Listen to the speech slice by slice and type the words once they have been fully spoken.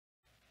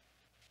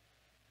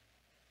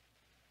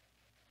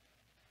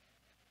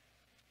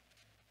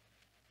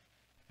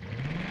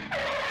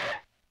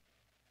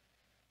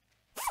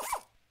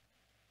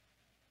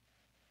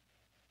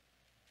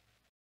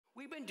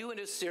We've been doing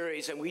a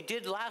series, and we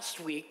did last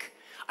week.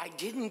 I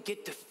didn't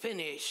get to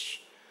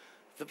finish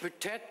the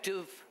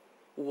protective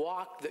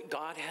walk that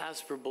God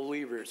has for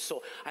believers.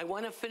 So I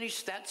want to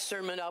finish that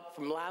sermon up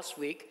from last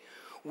week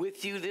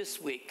with you this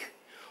week.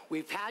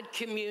 We've had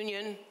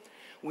communion.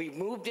 We've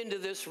moved into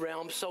this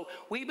realm. So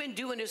we've been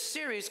doing a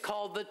series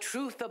called The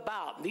Truth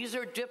About. These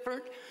are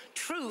different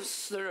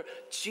truths that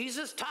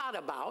Jesus taught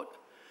about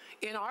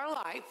in our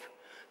life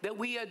that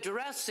we are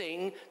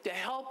addressing to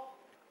help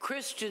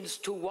Christians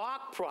to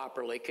walk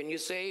properly. Can you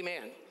say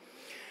amen?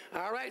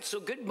 All right, so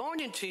good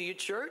morning to you,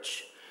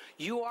 church.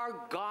 You are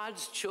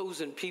God's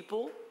chosen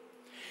people,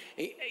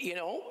 you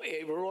know,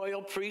 a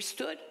royal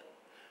priesthood.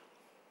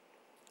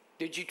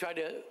 Did you try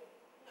to?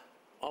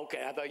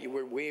 Okay, I thought you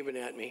were waving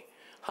at me.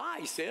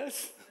 Hi,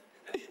 sis.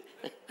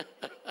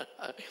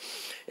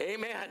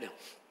 Amen.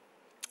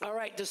 All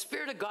right, the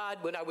Spirit of God,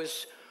 when I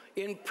was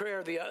in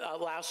prayer the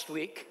last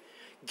week,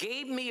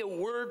 gave me a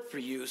word for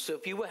you. So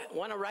if you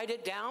want to write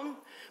it down,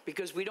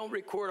 because we don't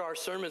record our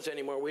sermons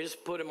anymore, we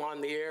just put them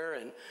on the air,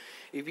 and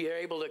if you're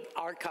able to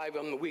archive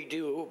them, we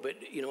do.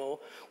 But you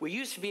know, we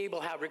used to be able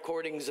to have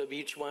recordings of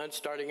each one,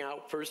 starting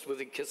out first with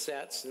the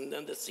cassettes and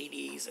then the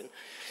CDs,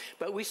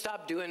 but we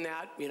stopped doing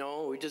that. You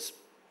know, we just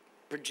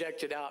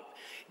project it out.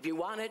 If you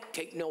want it,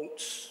 take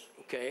notes,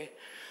 okay?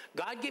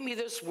 God gave me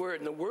this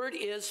word, and the word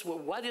is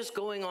what is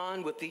going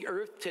on with the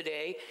earth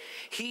today.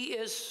 He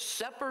is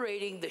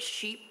separating the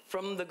sheep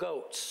from the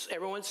goats.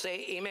 Everyone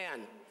say amen.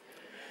 Amen.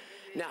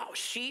 Now,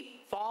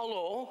 sheep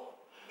follow,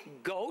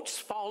 goats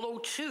follow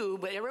too,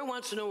 but every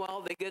once in a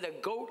while they get a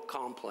goat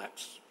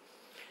complex.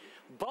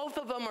 Both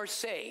of them are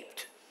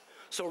saved.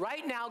 So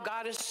right now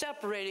God is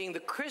separating the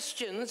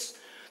Christians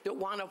that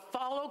want to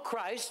follow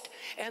Christ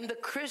and the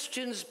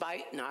Christians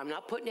now I'm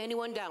not putting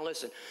anyone down,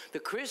 listen, the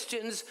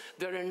Christians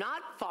that are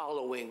not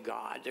following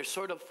God, they're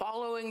sort of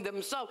following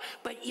themselves,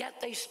 but yet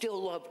they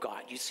still love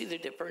God. You see the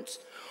difference?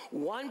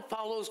 One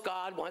follows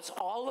God, wants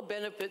all the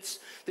benefits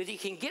that he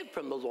can get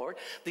from the Lord.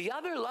 The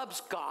other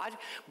loves God,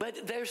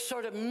 but they're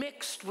sort of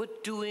mixed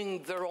with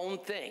doing their own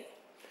thing.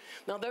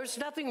 Now, there's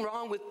nothing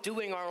wrong with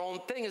doing our own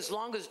thing as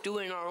long as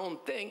doing our own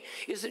thing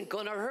isn't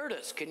going to hurt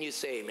us. Can you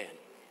say amen?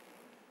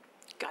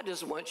 God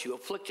doesn't want you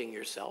afflicting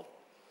yourself.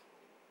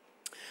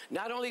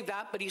 Not only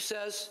that, but he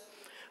says,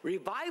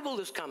 revival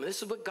is coming.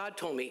 This is what God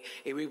told me.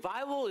 A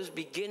revival is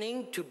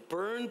beginning to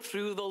burn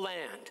through the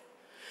land.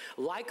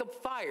 Like a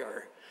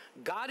fire,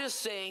 God is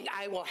saying,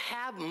 I will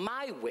have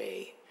my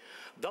way.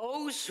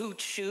 Those who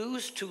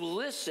choose to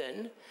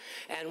listen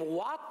and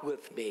walk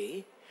with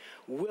me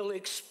will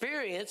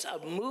experience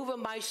a move of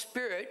my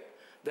spirit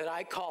that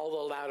I call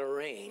the latter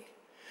rain.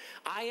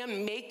 I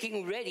am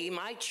making ready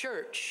my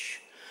church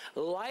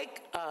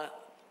like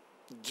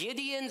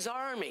Gideon's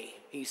army,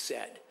 he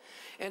said.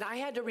 And I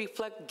had to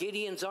reflect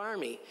Gideon's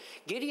army.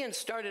 Gideon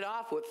started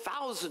off with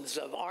thousands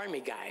of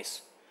army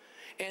guys.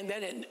 And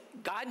then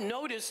God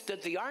noticed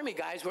that the army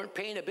guys weren't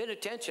paying a bit of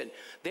attention.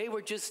 They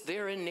were just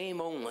there in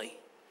name only.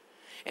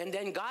 And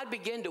then God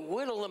began to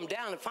whittle them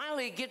down. And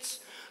finally he gets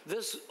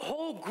this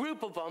whole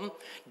group of them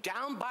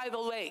down by the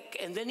lake.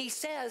 And then he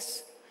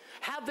says,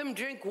 have them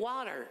drink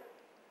water.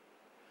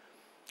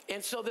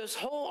 And so this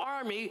whole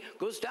army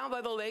goes down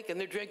by the lake and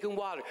they're drinking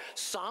water.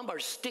 Some are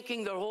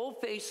sticking their whole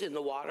face in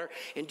the water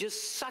and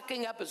just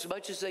sucking up as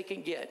much as they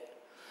can get.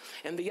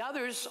 And the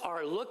others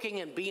are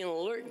looking and being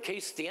alert in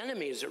case the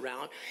enemy is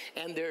around,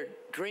 and they're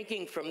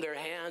drinking from their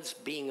hands,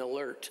 being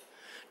alert.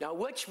 Now,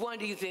 which one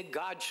do you think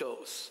God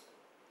chose?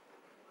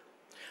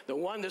 The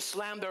one that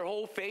slammed their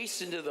whole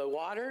face into the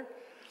water?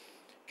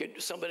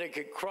 Somebody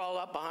could crawl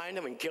up behind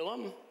them and kill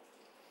them?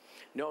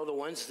 No, the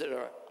ones that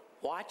are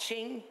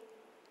watching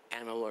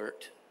and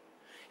alert.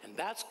 And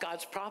that's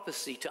God's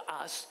prophecy to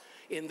us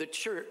in the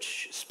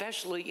church,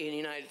 especially in the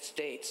United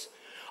States.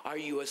 Are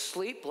you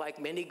asleep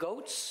like many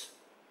goats?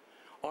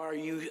 Or are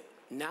you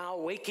now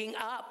waking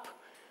up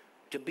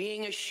to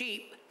being a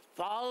sheep,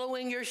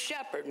 following your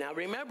shepherd? Now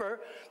remember,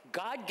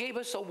 God gave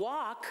us a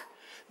walk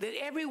that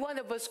every one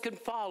of us can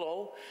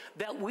follow,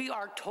 that we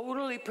are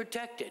totally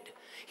protected.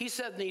 He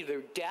said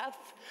neither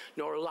death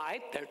nor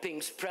life, nor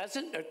things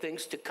present nor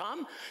things to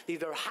come,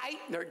 neither height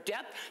nor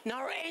depth,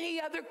 nor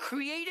any other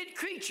created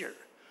creature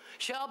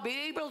shall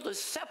be able to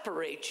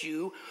separate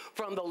you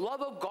from the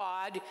love of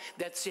God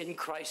that's in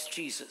Christ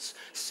Jesus.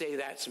 Say,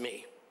 that's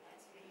me.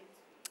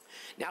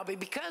 Now,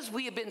 because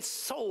we have been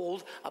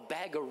sold a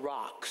bag of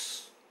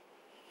rocks,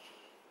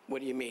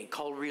 what do you mean?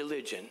 Called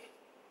religion.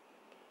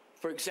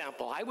 For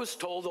example, I was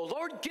told, the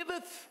Lord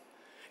giveth,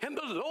 and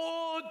the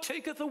Lord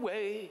taketh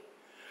away.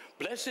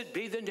 Blessed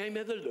be the name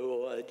of the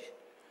Lord.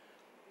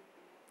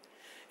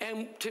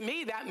 And to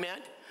me, that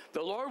meant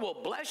the Lord will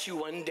bless you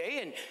one day,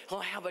 and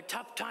he'll have a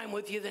tough time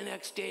with you the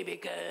next day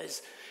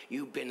because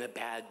you've been a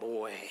bad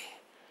boy.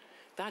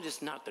 That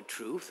is not the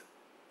truth.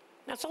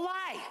 That's a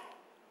lie.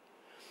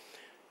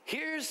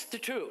 Here's the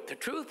truth. The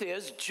truth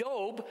is,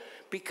 Job,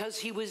 because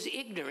he was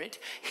ignorant,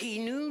 he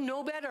knew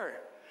no better.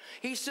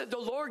 He said, the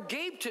Lord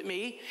gave to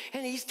me,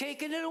 and he's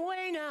taken it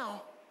away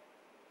now.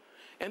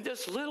 And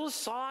this little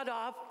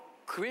sawed-off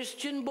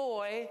Christian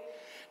boy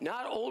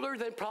not older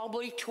than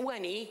probably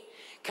 20,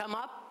 come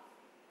up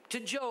to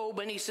Job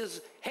and he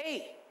says,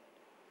 hey,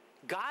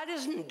 God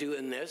isn't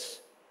doing this.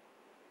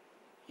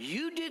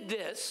 You did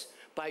this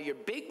by your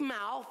big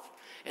mouth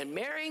and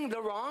marrying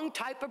the wrong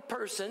type of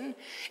person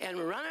and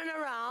running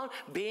around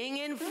being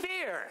in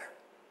fear.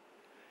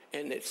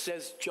 And it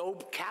says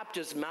Job capped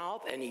his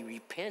mouth and he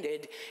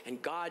repented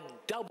and God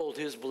doubled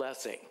his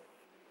blessing.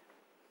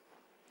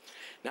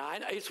 Now,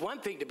 it's one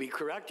thing to be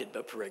corrected,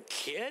 but for a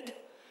kid?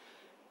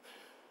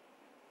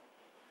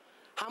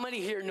 How many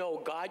here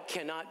know God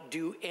cannot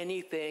do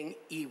anything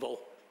evil?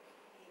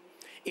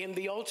 In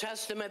the Old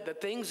Testament, the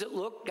things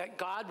that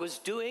God was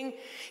doing,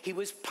 he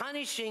was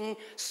punishing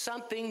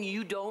something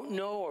you don't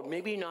know or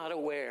maybe not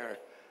aware.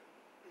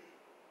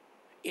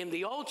 In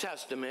the Old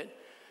Testament,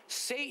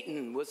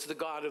 Satan was the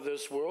god of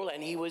this world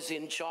and he was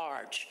in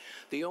charge.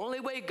 The only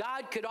way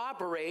God could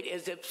operate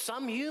is if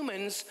some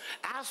humans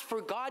asked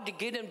for God to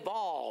get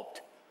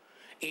involved.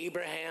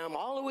 Abraham,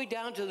 all the way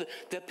down to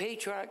the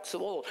patriarchs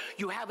of old.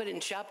 You have it in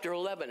chapter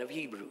 11 of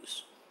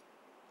Hebrews.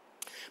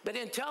 But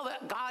until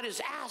that God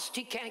is asked,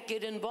 he can't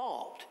get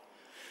involved.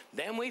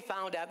 Then we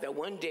found out that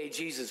one day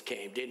Jesus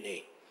came, didn't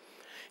he?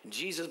 And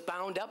Jesus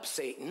bound up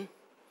Satan.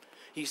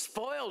 He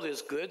spoiled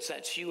his goods,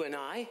 that's you and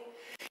I.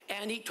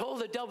 And he told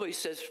the devil, he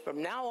says,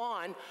 from now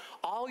on,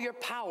 all your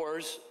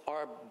powers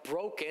are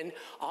broken.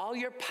 All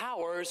your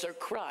powers are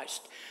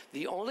crushed.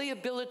 The only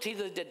ability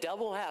that the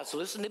devil has,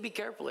 listen to me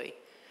carefully,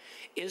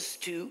 is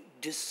to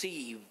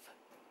deceive.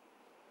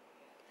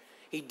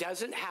 He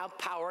doesn't have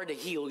power to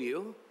heal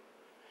you.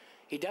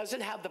 He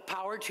doesn't have the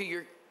power to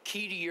your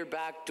key to your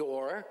back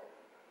door.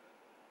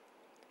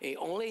 He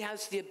only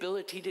has the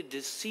ability to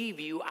deceive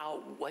you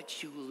out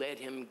what you let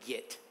him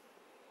get.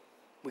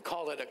 We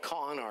call it a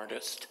con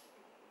artist.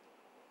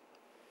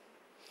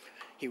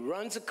 He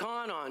runs a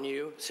con on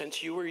you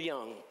since you were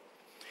young.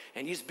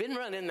 And he's been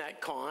running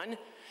that con.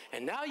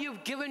 And now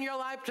you've given your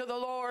life to the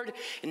Lord.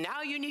 And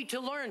now you need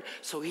to learn.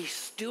 So he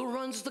still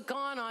runs the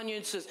con on you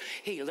and says,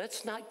 hey,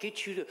 let's not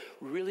get you to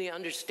really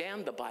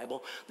understand the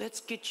Bible.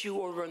 Let's get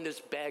you over in this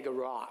bag of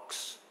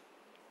rocks.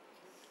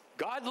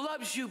 God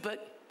loves you,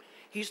 but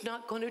he's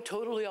not going to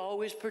totally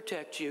always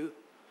protect you.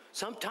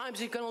 Sometimes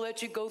he's going to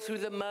let you go through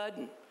the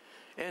mud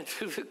and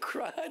through the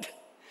crud.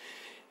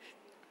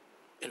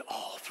 And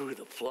all through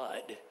the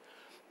flood.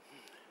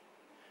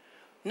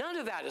 None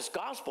of that is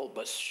gospel,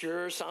 but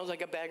sure sounds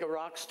like a bag of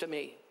rocks to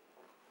me.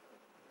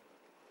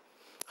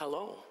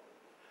 Hello?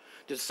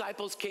 The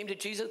disciples came to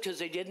Jesus because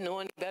they didn't know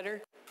any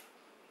better.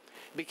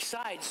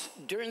 Besides,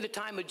 during the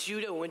time of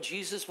Judah, when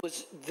Jesus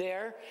was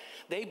there,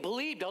 they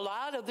believed, a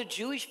lot of the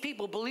Jewish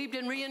people believed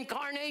in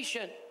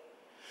reincarnation.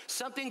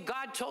 Something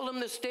God told them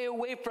to stay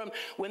away from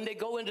when they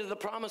go into the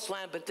promised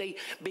land, but they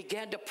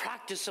began to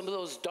practice some of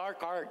those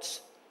dark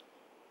arts.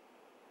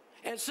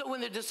 And so when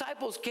the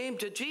disciples came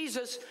to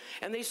Jesus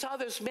and they saw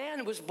this man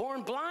who was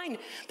born blind,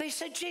 they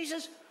said,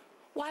 Jesus,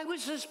 why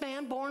was this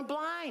man born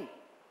blind?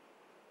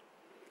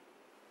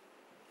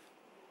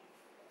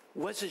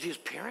 Was it his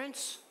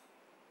parents?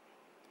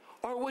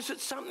 Or was it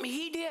something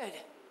he did?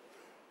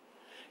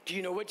 Do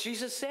you know what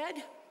Jesus said?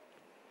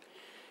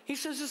 He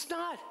says, it's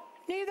not,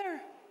 neither.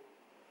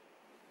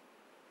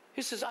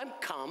 He says, I'm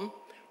come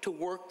to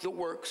work the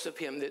works of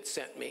him that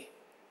sent me.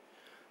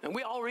 And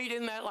we all read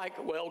in that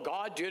like, well,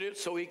 God did it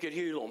so he could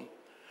heal him.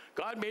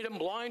 God made him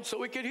blind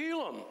so he could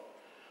heal him.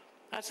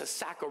 That's a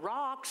sack of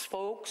rocks,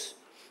 folks.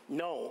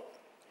 No.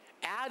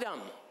 Adam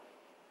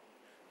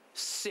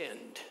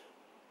sinned.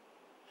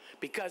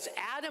 Because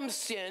Adam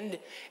sinned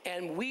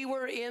and we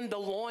were in the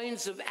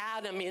loins of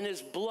Adam in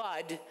his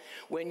blood.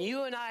 When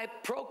you and I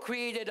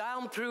procreated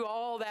on through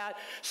all that,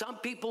 some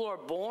people are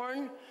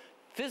born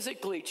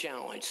physically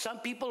challenged. Some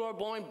people are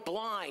born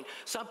blind.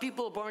 Some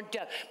people are born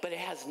deaf. But it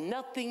has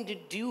nothing to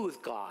do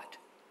with God.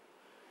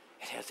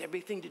 It has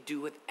everything to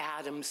do with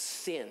Adam's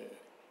sin.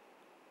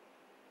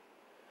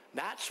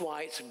 That's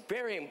why it's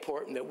very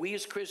important that we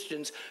as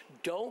Christians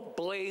don't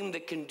blame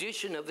the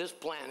condition of this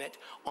planet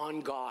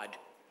on God.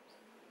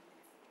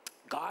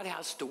 God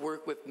has to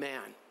work with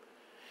man.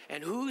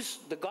 And who's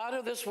the God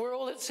of this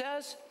world, it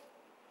says?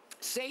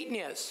 Satan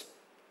is.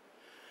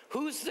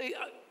 Who's the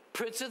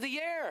prince of the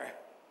air?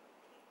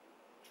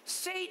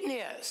 Satan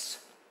is.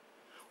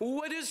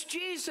 What is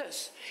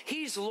Jesus?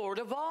 He's Lord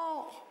of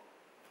all.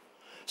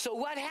 So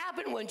what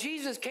happened when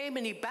Jesus came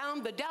and he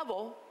bound the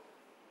devil?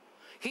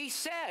 He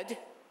said,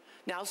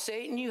 now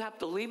Satan, you have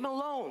to leave him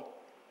alone.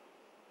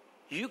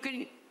 You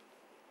can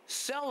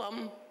sell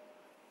them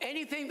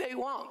anything they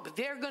want, but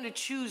they're going to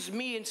choose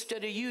me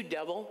instead of you,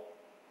 devil.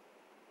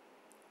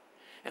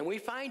 And we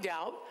find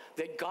out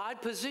that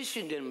God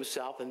positioned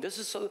himself, and this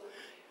is so,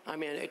 I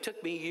mean, it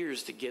took me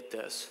years to get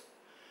this.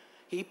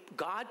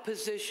 God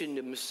positioned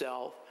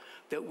himself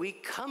that we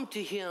come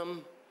to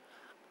him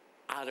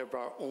out of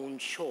our own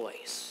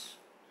choice,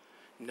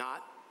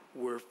 not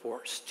we're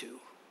forced to.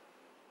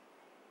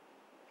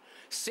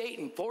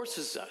 Satan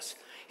forces us.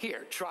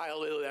 Here, try a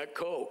little of that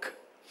Coke.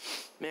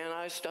 Man,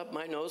 I stuffed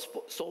my nose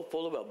so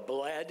full of it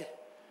bled.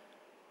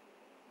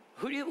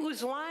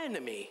 Who's lying to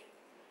me?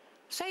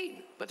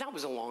 Satan. But that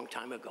was a long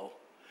time ago.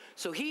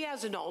 So he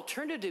has an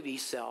alternative he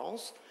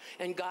sells,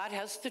 and God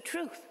has the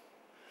truth.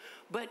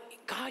 But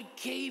God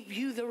gave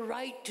you the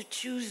right to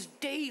choose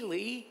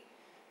daily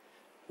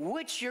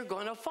which you're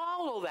going to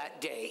follow that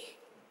day.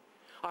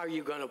 Are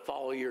you going to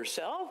follow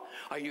yourself?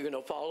 Are you going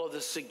to follow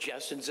the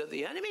suggestions of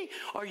the enemy?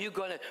 Are you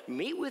going to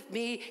meet with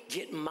me,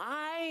 get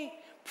my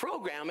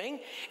programming,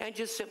 and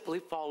just simply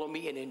follow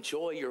me and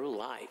enjoy your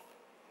life?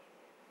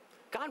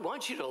 God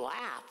wants you to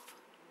laugh.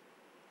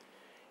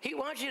 He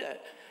wants you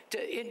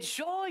to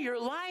enjoy your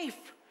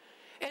life.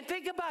 And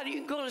think about it. You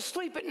can go to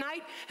sleep at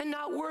night and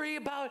not worry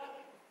about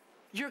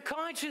your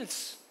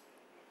conscience.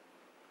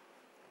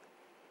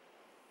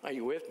 Are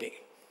you with me?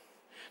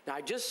 Now,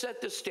 I just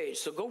set the stage,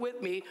 so go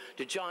with me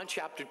to John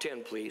chapter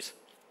 10, please.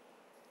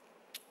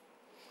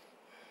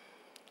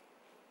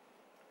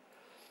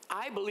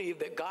 I believe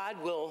that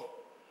God will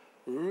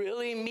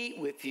really meet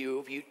with you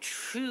if you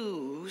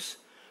choose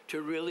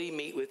to really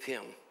meet with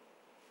him.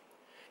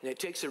 And it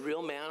takes a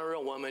real man or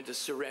a woman to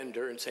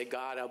surrender and say,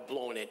 God, I've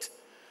blown it.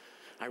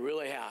 I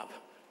really have.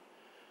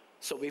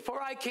 So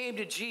before I came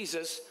to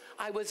Jesus,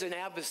 I was an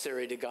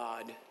adversary to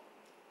God.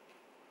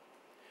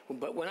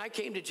 But when I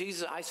came to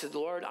Jesus, I said,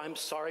 Lord, I'm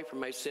sorry for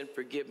my sin,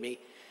 forgive me.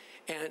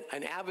 And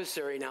an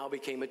adversary now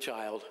became a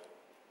child.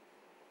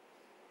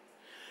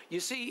 You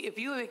see, if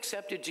you have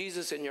accepted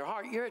Jesus in your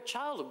heart, you're a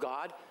child of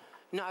God,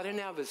 not an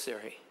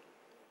adversary.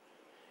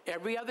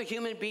 Every other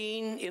human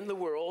being in the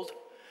world,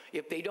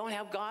 if they don't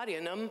have God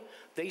in them,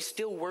 they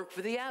still work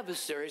for the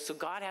adversary, so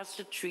God has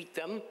to treat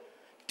them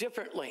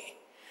differently.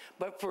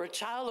 But for a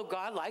child of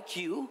God like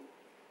you,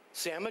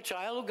 say I'm a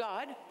child of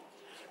God,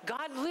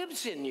 God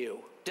lives in you,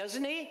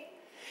 doesn't he?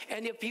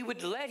 And if you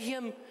would let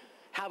him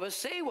have a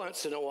say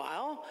once in a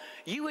while,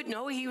 you would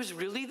know he was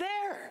really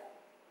there.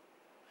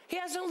 He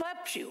hasn't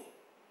left you.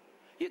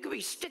 You could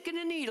be sticking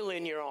a needle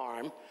in your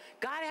arm.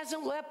 God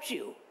hasn't left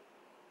you.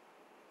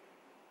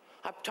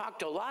 I've talked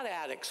to a lot of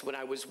addicts when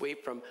I was away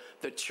from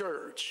the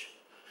church,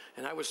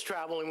 and I was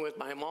traveling with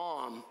my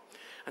mom,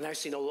 and I've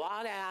seen a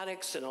lot of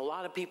addicts and a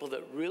lot of people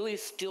that really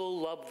still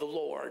love the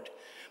Lord,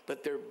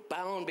 but they're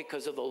bound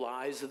because of the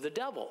lies of the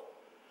devil.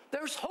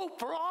 There's hope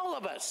for all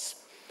of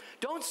us.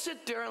 Don't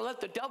sit there and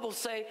let the devil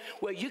say,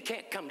 well, you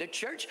can't come to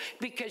church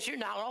because you're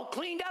not all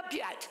cleaned up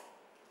yet.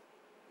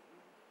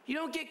 You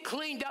don't get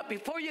cleaned up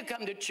before you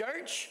come to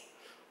church,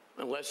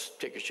 unless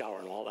take a shower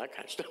and all that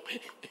kind of stuff.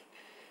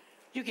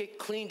 You get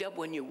cleaned up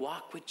when you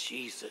walk with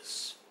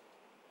Jesus.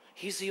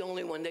 He's the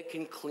only one that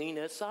can clean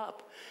us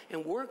up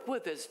and work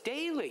with us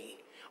daily.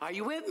 Are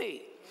you with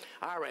me?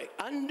 All right,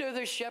 under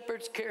the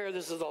shepherd's care,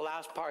 this is the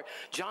last part.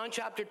 John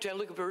chapter 10,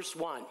 look at verse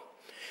 1.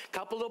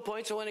 Couple of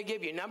points I want to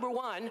give you. Number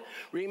one,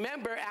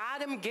 remember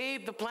Adam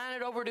gave the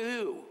planet over to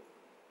who?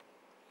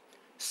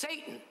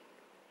 Satan.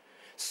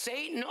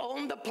 Satan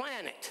owned the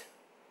planet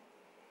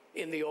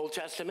in the Old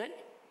Testament.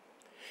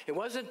 It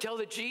wasn't until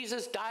that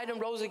Jesus died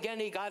and rose again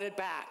he got it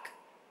back.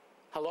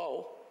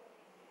 Hello?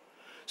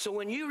 So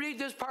when you read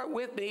this part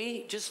with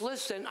me, just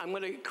listen, I'm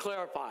going to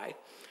clarify.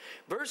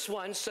 Verse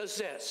 1 says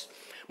this,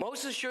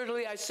 most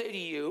assuredly I say to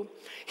you,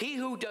 he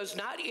who does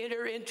not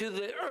enter into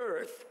the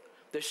earth,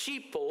 the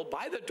sheepfold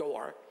by the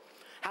door,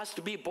 has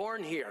to be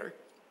born here,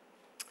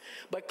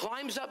 but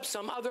climbs up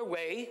some other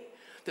way,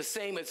 the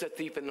same as the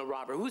thief and the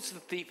robber. Who's the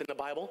thief in the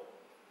Bible?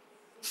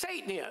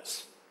 Satan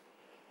is.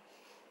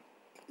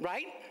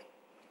 Right?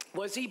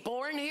 Was he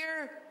born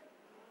here?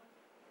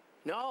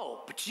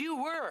 No, but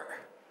you were.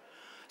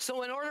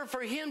 So in order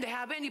for him to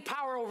have any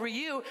power over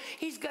you,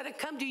 he's got to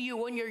come to you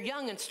when you're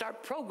young and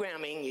start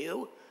programming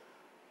you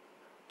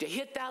to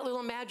hit that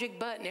little magic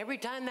button. Every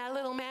time that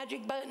little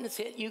magic button is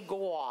hit, you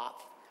go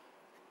off.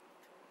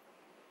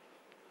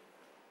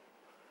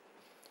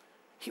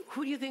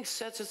 Who do you think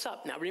sets us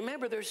up? Now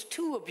remember, there's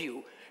two of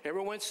you.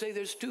 Everyone say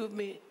there's two of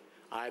me?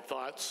 I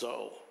thought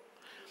so.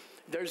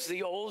 There's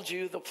the old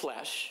you, the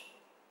flesh.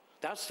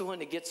 That's the one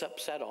that gets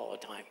upset all the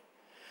time.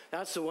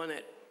 That's the one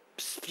that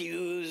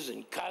spews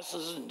and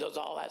cusses and does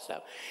all that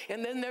stuff.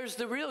 And then there's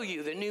the real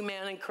you, the new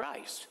man in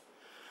Christ,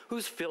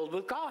 who's filled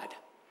with God.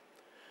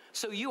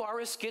 So you are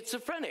a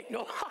schizophrenic.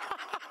 No,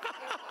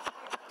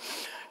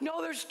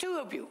 no, there's two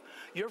of you.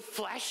 Your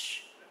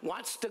flesh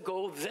wants to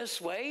go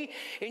this way,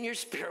 and your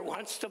spirit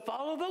wants to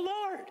follow the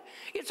Lord.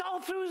 It's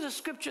all through the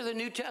scripture, the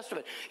New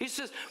Testament. He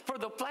says, for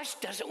the flesh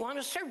doesn't want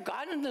to serve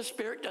God, and the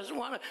spirit doesn't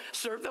want to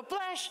serve the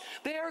flesh.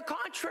 They are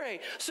contrary.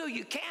 So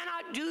you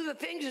cannot do the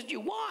things that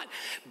you want.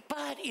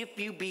 But if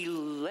you be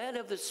led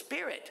of the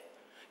Spirit,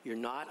 you're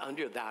not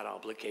under that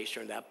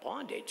obligation or that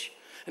bondage.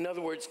 In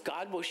other words,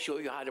 God will show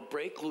you how to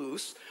break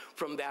loose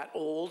from that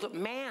old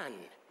man.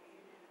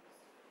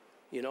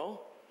 You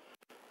know?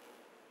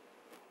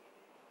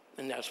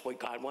 And that's what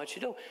God wants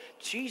you to do.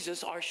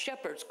 Jesus, our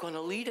shepherd, is going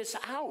to lead us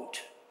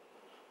out.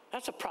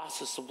 That's a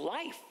process of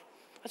life.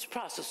 That's a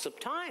process of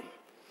time.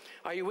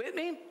 Are you with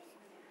me?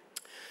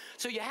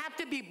 So you have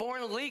to be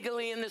born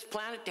legally in this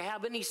planet to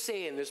have any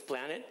say in this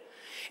planet.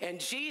 And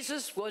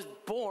Jesus was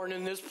born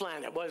in this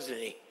planet, wasn't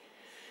he?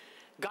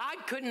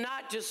 God could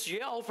not just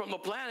yell from a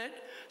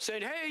planet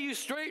saying, hey, you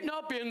straighten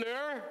up in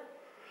there,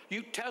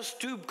 you test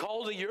tube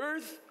called the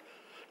earth.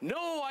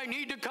 No, I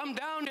need to come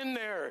down in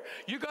there.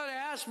 You got to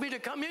ask me to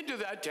come into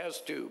that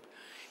test tube.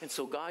 And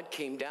so God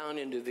came down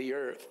into the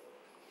earth,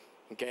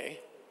 okay?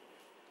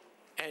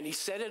 And he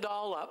set it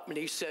all up, and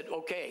he said,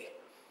 okay,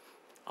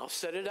 I'll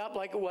set it up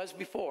like it was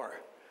before.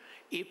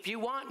 If you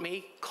want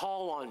me,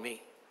 call on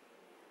me.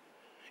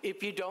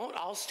 If you don't,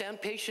 I'll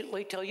stand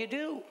patiently till you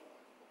do.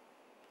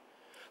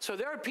 So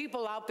there are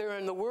people out there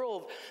in the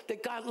world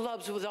that God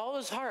loves with all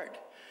his heart.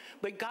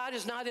 But God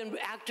is not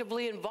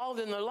actively involved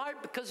in their life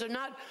because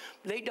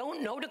they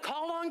don't know to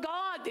call on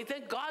God. They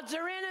think God's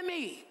their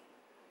enemy.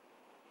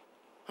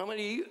 How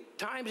many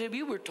times have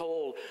you were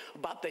told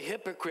about the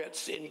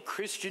hypocrites in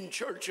Christian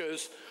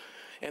churches,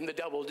 and the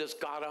devil just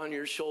got on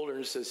your shoulder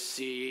and says,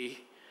 see,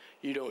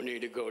 you don't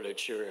need to go to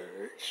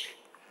church.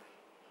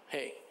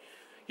 Hey,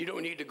 you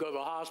don't need to go to the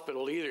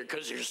hospital either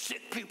because there's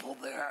sick people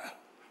there.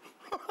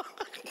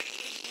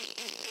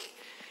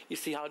 You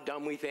see how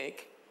dumb we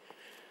think?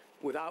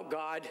 Without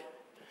God,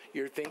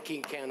 your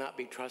thinking cannot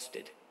be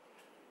trusted.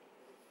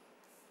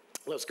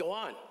 Let's go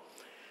on.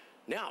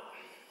 Now,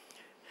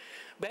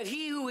 but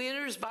he who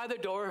enters by the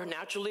door,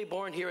 naturally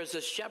born here, is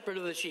the shepherd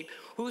of the sheep.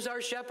 Who's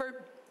our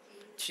shepherd?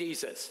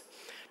 Jesus.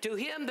 To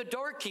him, the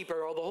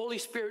doorkeeper, or the Holy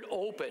Spirit,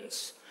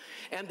 opens,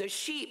 and the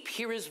sheep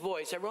hear his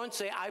voice. Everyone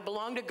say, I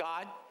belong to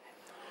God.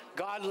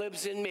 God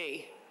lives in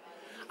me.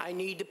 I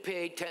need to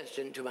pay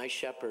attention to my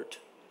shepherd.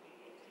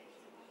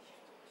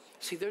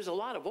 See, there's a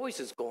lot of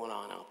voices going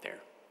on out there.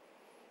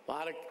 A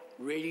lot of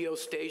radio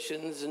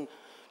stations and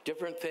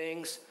different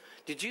things.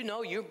 Did you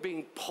know you're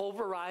being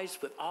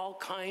pulverized with all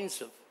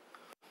kinds of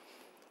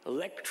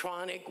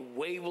electronic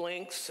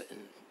wavelengths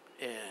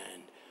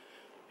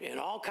and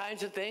all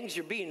kinds of things?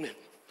 You're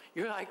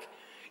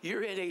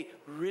in a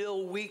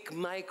real weak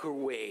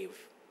microwave.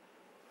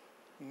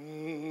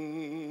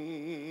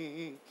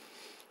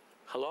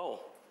 Hello.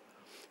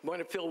 You want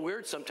to feel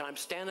weird sometimes?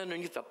 Stand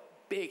underneath a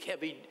big,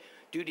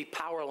 heavy-duty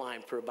power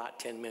line for about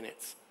 10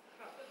 minutes.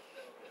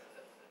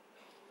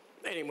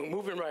 Anyway,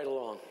 moving right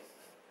along.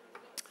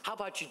 How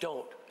about you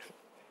don't?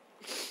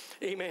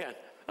 Amen.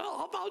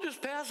 I'll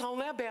just pass on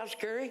that, Pastor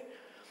Kerry.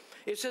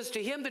 It says,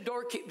 to him the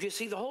doorkeeper. You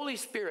see, the Holy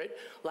Spirit,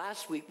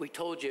 last week we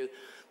told you,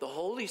 the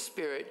Holy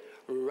Spirit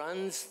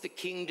runs the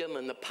kingdom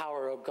and the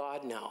power of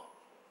God now.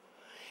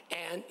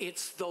 And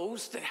it's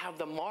those that have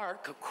the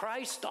mark of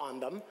Christ on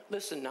them,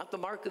 listen, not the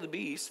mark of the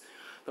beast,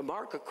 the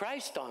mark of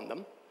Christ on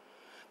them,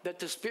 that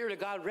the Spirit of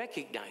God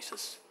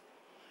recognizes.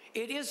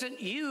 It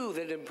isn't you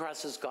that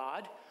impresses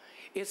God.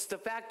 It's the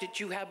fact that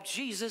you have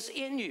Jesus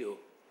in you.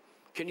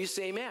 Can you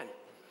say amen?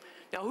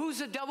 Now, who's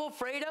the devil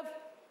afraid of?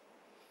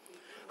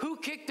 Who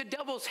kicked the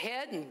devil's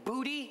head and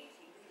booty?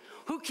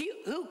 Who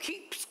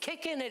keeps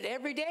kicking it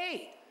every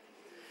day?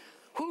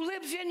 Who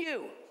lives in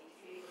you?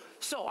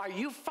 So are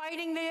you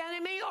fighting the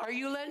enemy, or are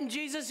you letting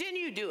Jesus in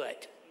you do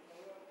it?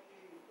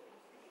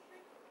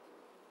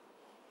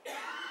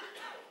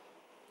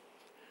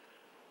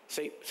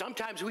 See,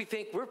 sometimes we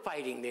think we're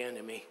fighting the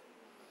enemy.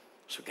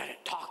 So we got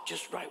to talk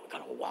just right. We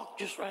got to walk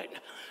just right.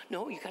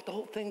 No, you got the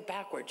whole thing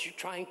backwards. You're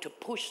trying to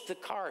push the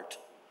cart.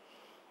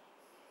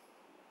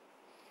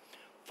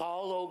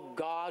 Follow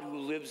God who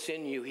lives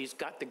in you. He's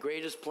got the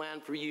greatest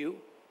plan for you.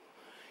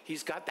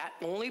 He's got that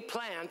only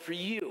plan for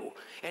you.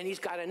 And he's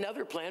got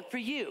another plan for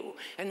you.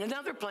 And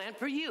another plan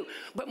for you.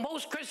 But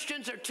most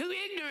Christians are too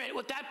ignorant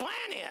what that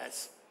plan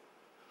is.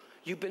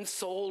 You've been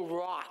sold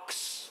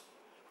rocks.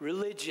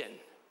 Religion.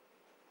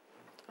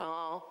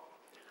 Oh,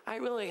 I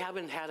really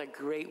haven't had a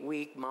great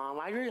week, Mom.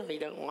 I really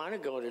don't want to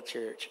go to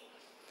church.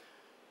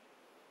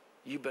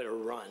 You better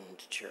run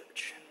to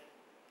church.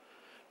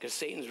 Because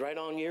Satan's right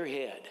on your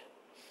head.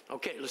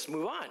 Okay, let's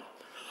move on.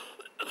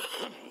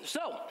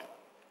 So,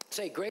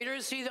 say, greater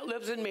is he that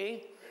lives in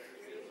me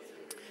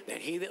than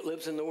he that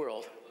lives in the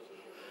world.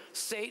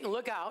 Satan,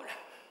 look out,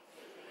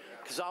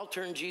 because I'll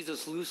turn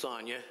Jesus loose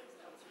on you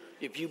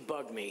if you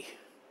bug me.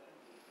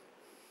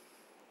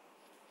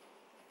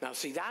 Now,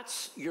 see,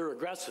 that's your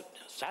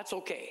aggressiveness. That's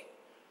okay.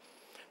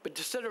 But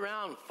to sit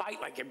around and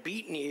fight like you're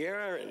beating the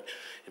air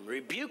and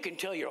rebuke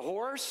until you're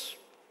hoarse,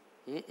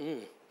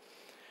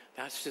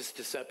 that's just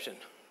deception.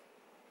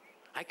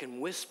 I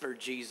can whisper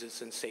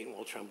Jesus and Satan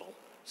will tremble.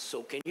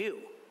 So can you.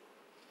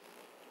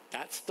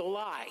 That's the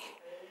lie.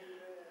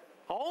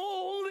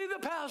 Only the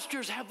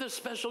pastors have this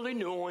special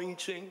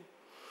anointing.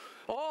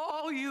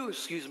 All you,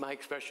 excuse my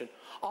expression,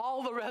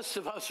 all the rest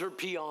of us are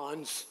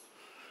peons.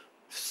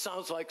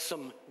 Sounds like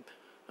some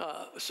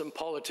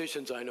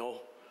politicians I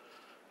know.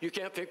 You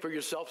can't think for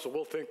yourself, so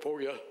we'll think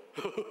for you.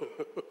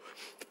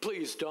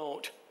 Please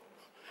don't.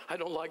 I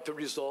don't like the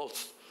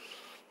results.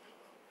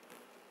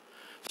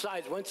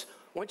 Besides,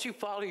 once you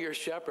follow your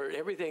shepherd,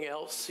 everything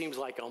else seems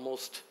like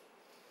almost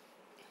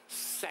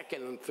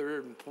second and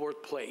third and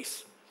fourth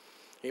place.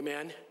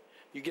 Amen?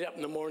 You get up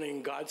in the morning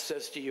and God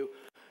says to you,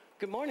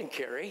 good morning,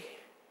 Kerry.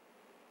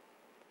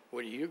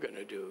 What are you going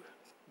to do?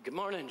 Good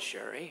morning,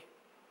 Sherry.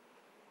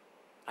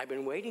 I've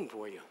been waiting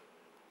for you.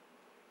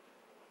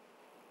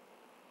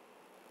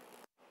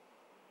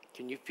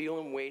 Can you feel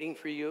him waiting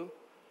for you?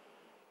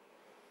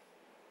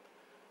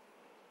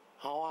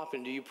 How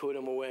often do you put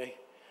him away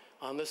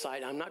on the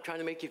side? I'm not trying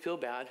to make you feel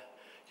bad.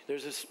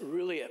 There's this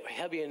really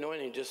heavy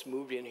anointing just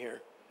moved in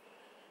here.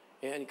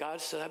 And God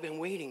said, I've been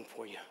waiting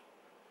for you.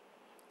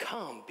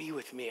 Come, be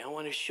with me. I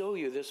want to show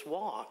you this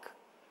walk.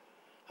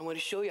 I want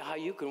to show you how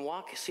you can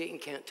walk. Satan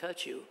can't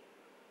touch you.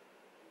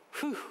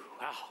 Whew,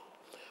 wow.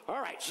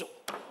 All right, so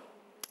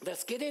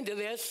let's get into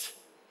this.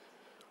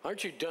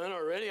 Aren't you done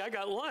already? I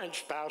got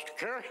lunch, Pastor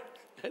Kerry.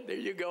 There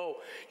you go.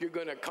 You're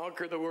going to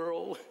conquer the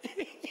world.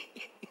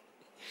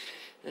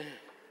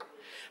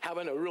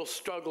 Having a real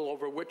struggle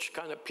over which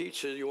kind of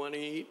pizza you want to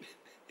eat.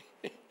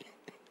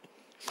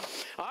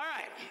 All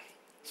right.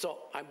 So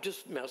I'm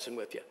just messing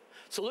with you.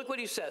 So look what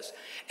he says.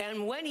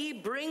 And when he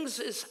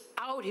brings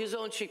out his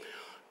own sheep,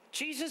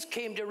 Jesus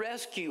came to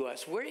rescue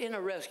us. We're in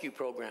a rescue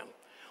program.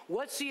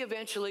 What's he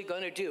eventually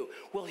going to do?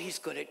 Well, he's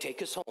going to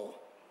take us home.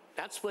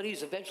 That's what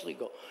he's eventually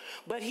going.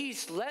 But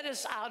he's led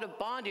us out of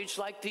bondage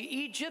like the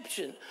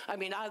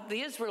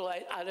the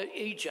Israelite out of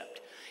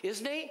Egypt,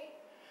 isn't he?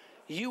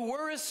 You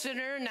were a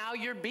sinner, now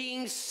you're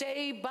being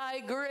saved by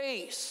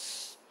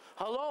grace.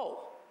 Hello.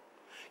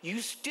 You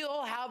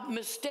still have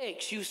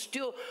mistakes. You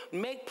still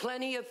make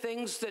plenty of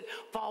things that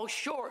fall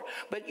short.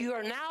 But you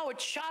are now a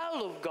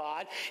child of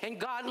God, and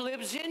God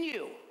lives in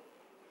you.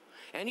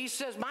 And he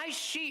says, my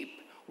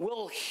sheep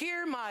will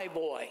hear my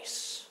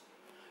voice.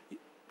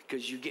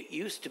 Because you get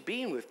used to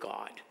being with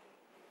God.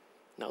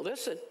 Now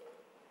listen.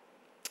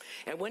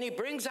 And when he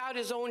brings out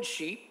his own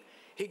sheep,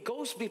 he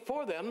goes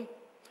before them,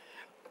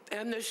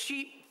 and the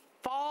sheep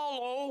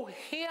follow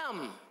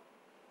him.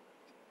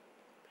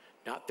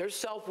 Not their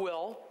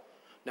self-will,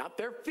 not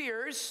their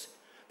fears.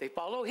 They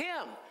follow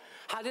him.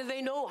 How do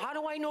they know? How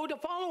do I know to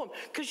follow him?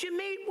 Because you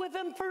meet with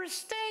him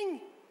first thing.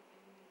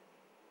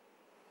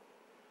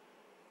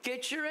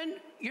 Get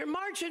your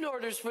marching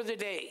orders for the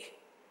day.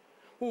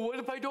 Well, what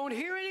if I don't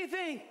hear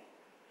anything?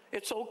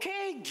 It's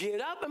okay.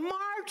 Get up and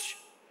march.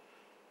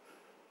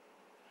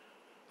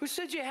 Who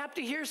said you have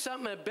to hear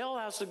something and a bell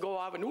has to go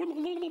off and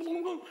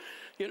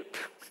you know?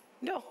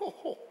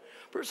 No.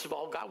 First of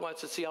all, God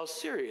wants to see how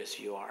serious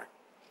you are.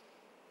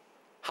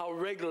 How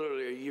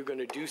regularly are you going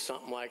to do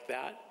something like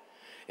that?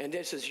 And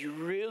this is, you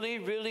really,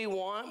 really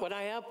want what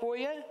I have for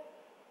you?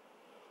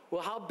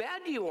 Well, how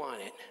bad do you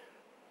want it?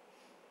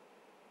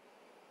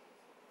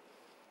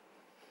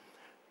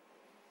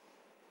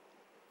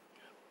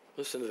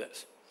 Listen to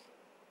this.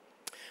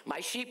 My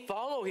sheep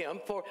follow him,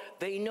 for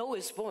they know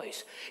his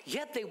voice.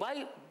 Yet they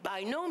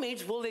by no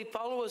means will they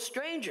follow a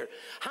stranger.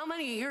 How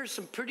many hear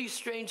some pretty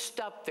strange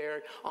stuff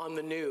there on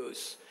the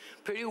news?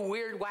 Pretty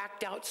weird,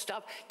 whacked out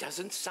stuff.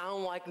 Doesn't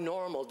sound like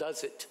normal,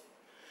 does it?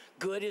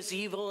 Good is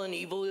evil and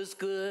evil is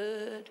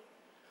good.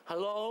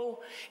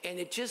 Hello? And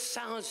it just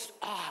sounds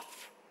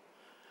off.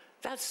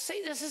 This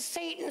is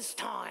Satan's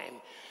time.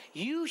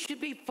 You should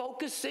be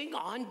focusing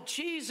on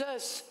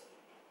Jesus.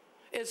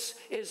 Is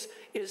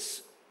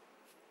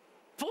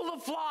full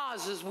of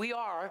flaws as we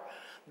are.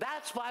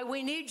 That's why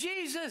we need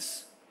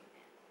Jesus.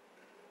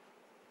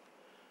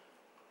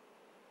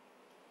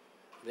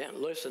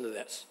 Then listen to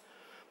this.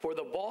 For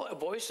the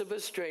voice of a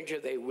stranger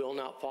they will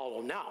not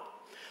follow. Now,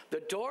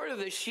 the door of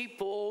the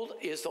sheepfold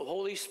is the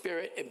Holy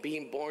Spirit and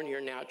being born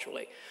here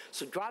naturally.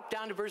 So drop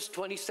down to verse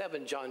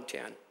 27, John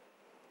 10.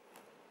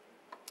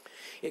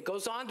 It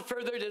goes on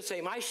further to say,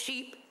 my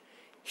sheep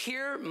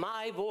hear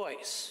my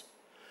voice.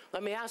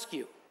 Let me ask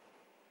you,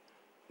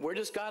 where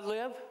does God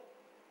live?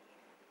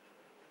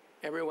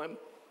 Everyone,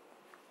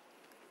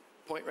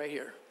 point right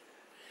here.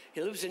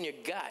 He lives in your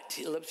gut.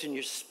 He lives in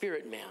your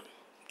spirit, man.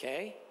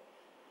 Okay?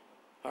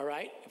 All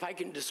right? If I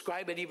can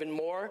describe it even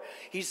more,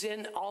 he's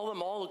in all the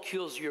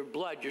molecules of your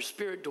blood. Your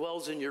spirit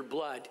dwells in your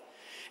blood.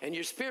 And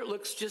your spirit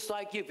looks just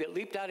like you. If it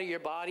leaped out of your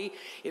body,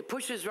 it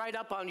pushes right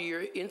up onto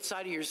your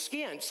inside of your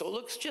skin. So it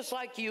looks just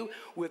like you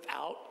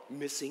without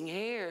missing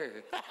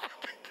hair.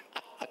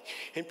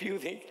 And people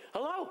think,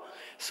 hello.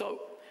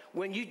 So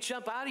when you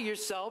jump out of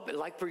yourself,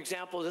 like for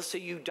example, let's say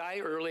you die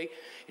early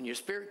and your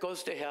spirit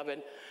goes to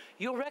heaven,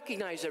 you'll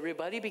recognize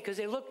everybody because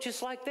they look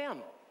just like them.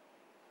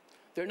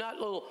 They're not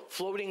little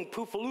floating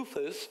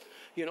poofaloofas,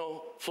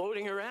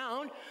 floating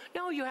around.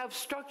 No, you have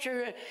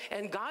structure,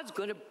 and God's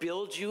going to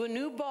build you a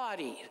new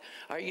body.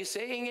 Are you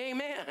saying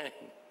amen?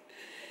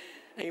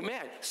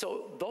 Amen.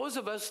 So those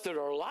of us that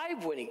are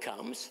alive when he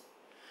comes,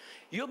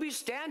 you'll be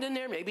standing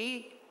there,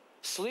 maybe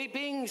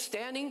sleeping,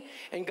 standing,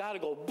 and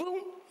God will go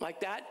boom,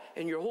 like that,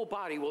 and your whole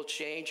body will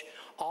change.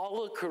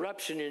 All the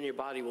corruption in your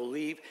body will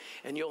leave,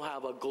 and you'll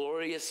have a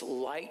glorious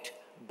light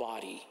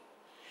body.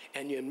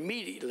 And you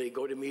immediately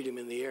go to meet him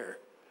in the air.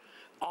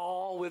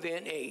 All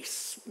within a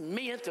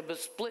mint of a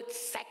split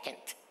second.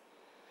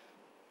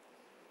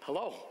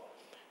 Hello.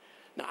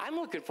 Now, I'm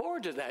looking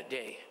forward to that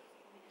day.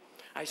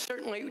 I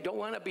certainly don't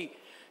want to be,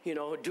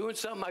 doing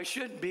something I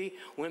shouldn't be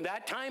when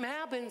that time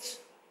happens.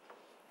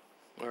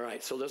 All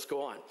right, so let's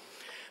go on.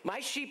 My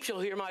sheep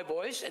shall hear my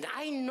voice, and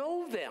I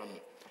know them.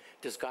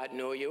 Does God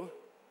know you?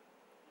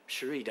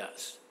 Sure he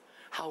does.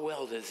 How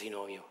well does he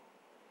know you?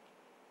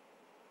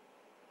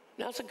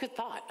 That's a good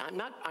thought. I'm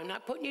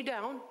not putting you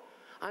down.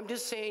 I'm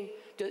just saying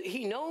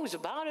he knows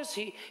about us.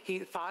 He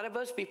thought of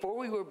us before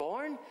we were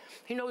born.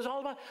 He knows all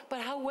about,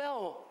 but how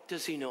well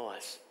does he know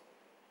us?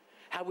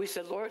 How we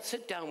said, Lord,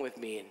 sit down with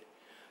me and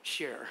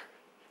share.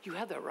 You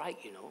have that right,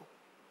 you know.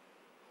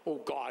 Oh,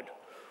 God,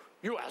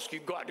 you're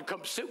asking God to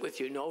come sit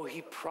with you. No,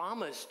 he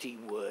promised he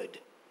would.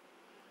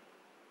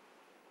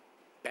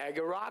 Bag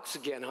of rocks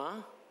again,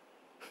 huh?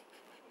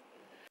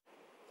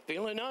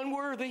 Feeling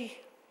unworthy.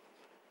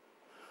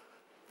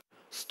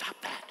 Stop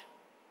that.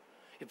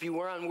 If you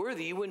were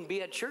unworthy, you wouldn't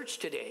be at church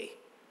today.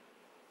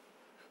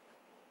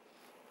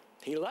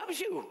 He loves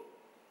you.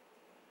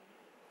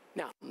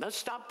 Now, let's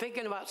stop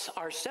thinking about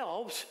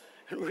ourselves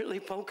and really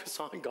focus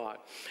on God.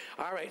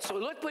 All right, so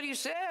look what he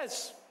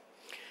says.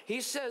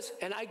 He says,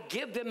 and I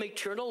give them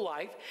eternal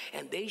life,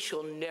 and they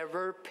shall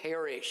never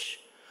perish.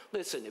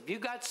 Listen, if you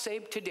got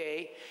saved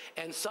today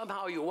and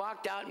somehow you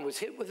walked out and was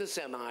hit with a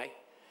semi,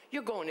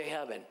 you're going to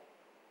heaven.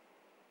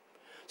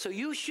 So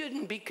you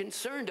shouldn't be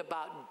concerned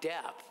about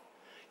death.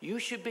 You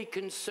should be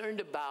concerned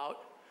about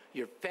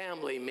your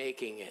family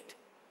making it.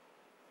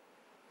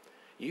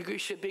 You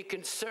should be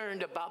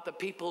concerned about the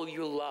people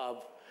you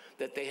love,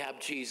 that they have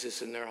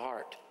Jesus in their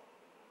heart.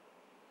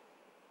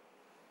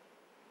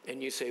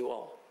 And you say,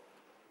 well,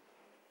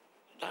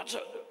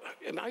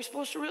 am I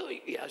supposed to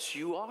really? Yes,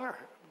 you are,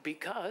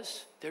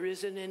 because there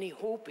isn't any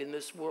hope in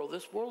this world.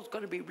 This world's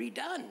going to be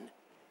redone.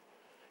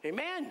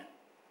 Amen.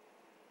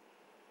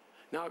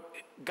 Now,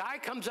 guy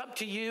comes up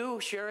to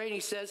you, Sherry, and he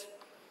says,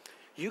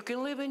 you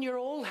can live in your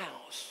old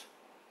house,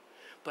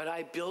 but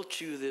I built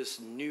you this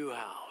new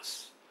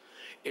house.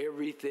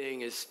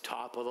 Everything is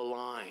top of the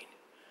line.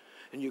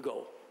 And you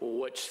go, well,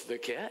 what's the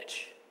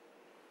catch?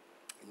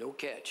 No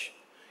catch.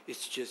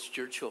 It's just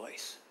your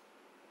choice.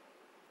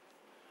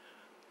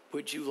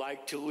 Would you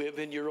like to live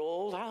in your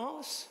old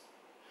house?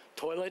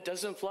 Toilet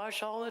doesn't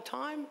flush all the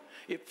time?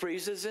 It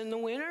freezes in the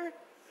winter?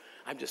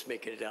 I'm just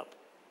making it up.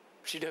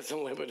 She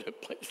doesn't live in a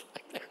place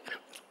like that.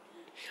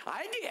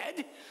 I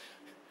did.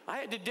 I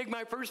had to dig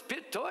my first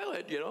pit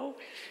toilet, you know,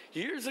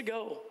 years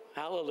ago.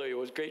 Hallelujah. It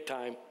was a great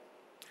time.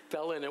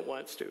 Fell in it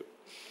once, too.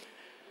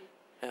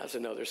 That's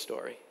another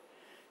story.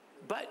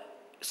 But,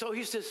 so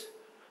he says,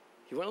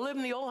 you want to live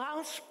in the old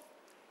house?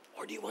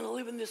 Or do you want to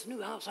live in this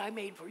new house I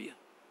made for you?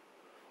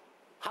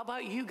 How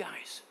about you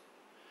guys?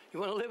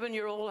 You want to live in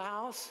your old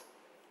house?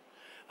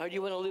 Or do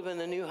you want to live in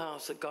the new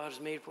house that God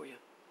has made for you?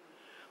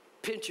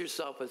 Pinch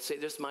yourself and say,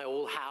 this is my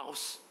old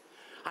house.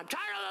 I'm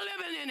tired of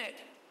living in it.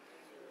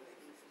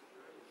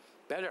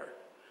 Better,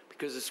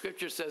 because the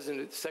scripture says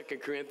in 2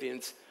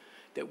 Corinthians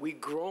that we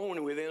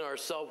groan within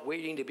ourselves,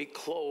 waiting to be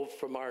clothed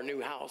from our new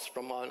house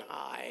from on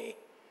high.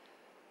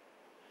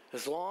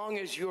 As long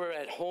as you're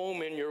at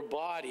home in your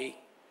body,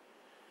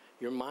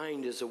 your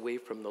mind is away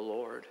from the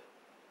Lord.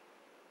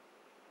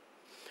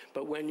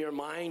 But when your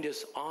mind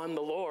is on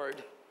the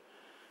Lord,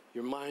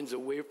 your mind's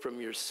away from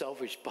your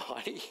selfish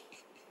body.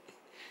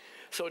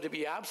 So to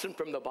be absent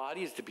from the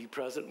body is to be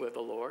present with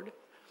the Lord.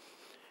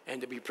 And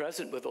to be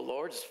present with the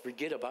Lord is to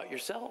forget about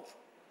yourself.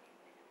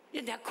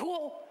 Isn't that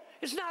cool?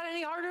 It's not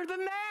any harder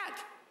than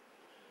that.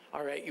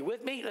 All right, you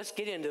with me? Let's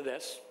get into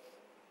this.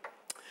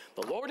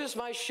 The Lord is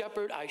my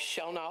shepherd, I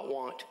shall not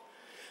want.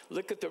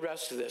 Look at the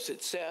rest of this.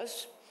 It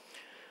says,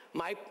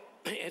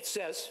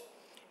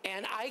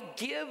 and I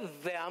give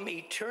them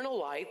eternal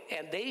life,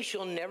 and they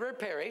shall never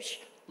perish.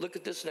 Look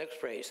at this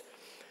next phrase.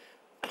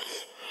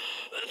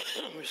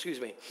 Excuse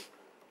me.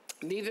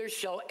 Neither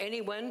shall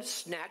anyone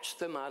snatch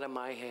them out of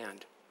my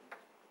hand.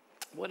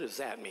 What does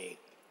that mean?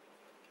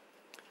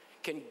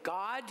 Can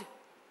God,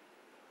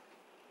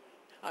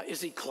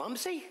 is he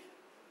clumsy?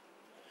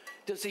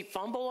 Does he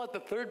fumble at the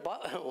third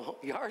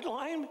yard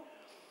line?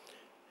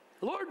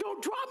 Lord,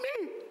 don't drop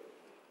me.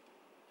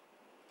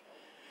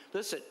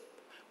 Listen,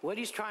 what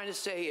he's trying to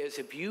say is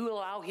if you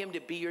allow him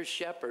to be your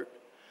shepherd,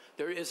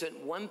 there isn't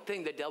one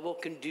thing the devil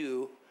can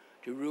do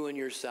to ruin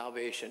your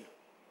salvation.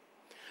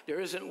 There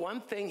isn't one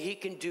thing he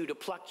can do to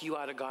pluck you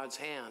out of God's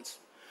hands.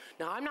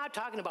 Now, I'm not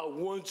talking about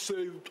once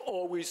saved,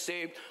 always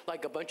saved,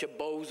 like a bunch of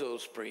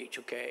bozos preach,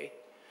 okay?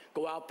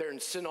 Go out there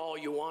and sin all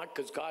you want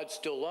because God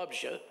still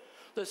loves you.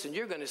 Listen,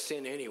 you're going to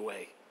sin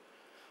anyway.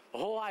 The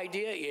whole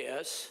idea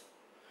is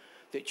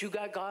that you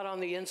got God on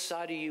the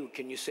inside of you.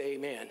 Can you say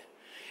amen?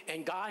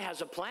 And God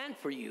has a plan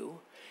for you,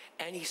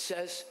 and he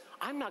says,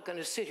 I'm not going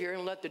to sit here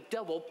and let the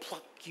devil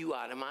pluck you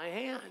out of my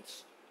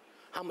hands.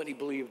 How many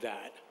believe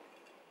that?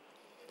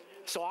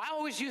 So I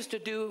always used to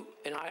do,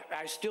 and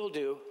I still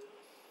do,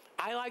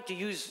 I like to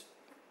use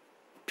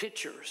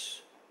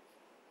pictures.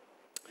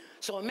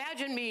 So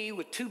imagine me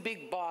with two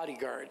big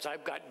bodyguards.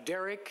 I've got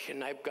Derek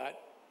and I've got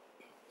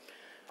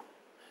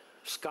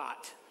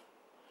Scott.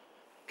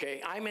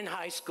 Okay, I'm in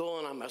high school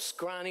and I'm a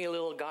scrawny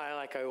little guy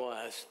like I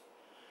was.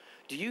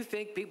 Do you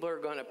think people are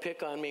going to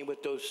pick on me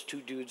with those two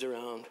dudes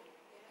around?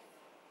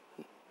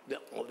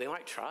 Well, they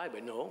might try,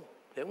 but no,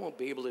 they won't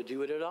be able to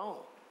do it at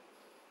all.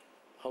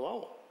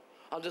 Hello?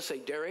 I'll just say,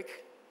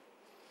 Derek.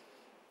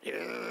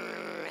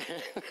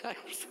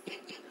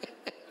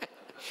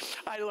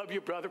 I I love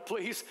you, brother.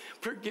 Please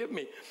forgive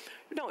me.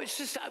 No, it's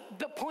just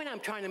the point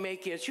I'm trying to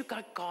make is you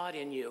got God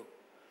in you.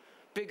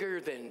 Bigger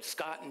than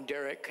Scott and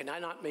Derek, and I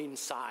not mean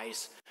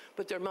size,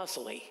 but they're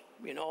muscly,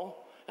 you know?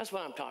 That's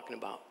what I'm talking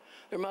about.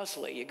 They're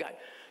muscly. You got,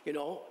 you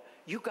know,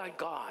 you got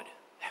God.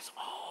 That's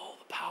all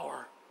the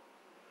power.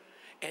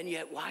 And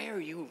yet, why are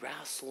you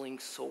wrestling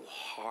so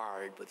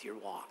hard with your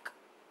walk?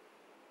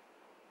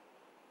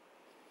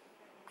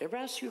 Ever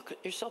ask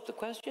yourself the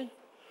question?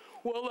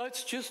 Well,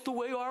 that's just the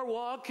way our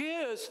walk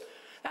is.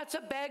 That's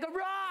a bag of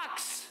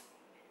rocks.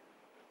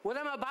 What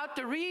I'm about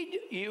to read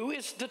you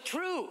is the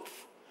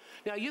truth.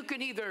 Now, you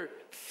can either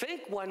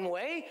think one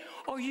way,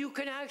 or you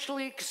can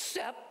actually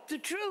accept the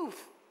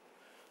truth.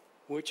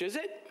 Which is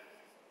it?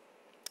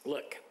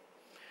 Look,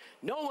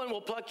 no one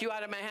will pluck you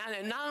out of my hand,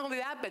 and not only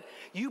that, but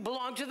you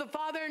belong to the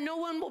Father, and no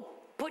one will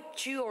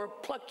put you or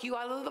pluck you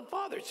out of the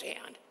Father's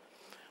hand.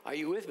 Are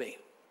you with me?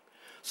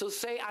 So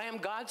say, I am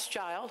God's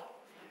child.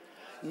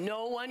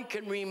 No one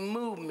can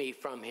remove me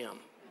from him.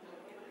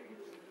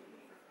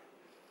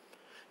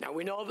 Now,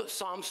 we know that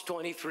Psalms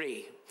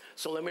 23.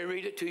 So let me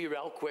read it to you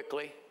real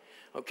quickly.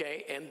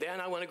 Okay, and then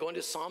I want to go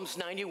into Psalms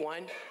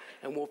 91,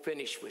 and we'll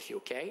finish with you,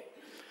 okay?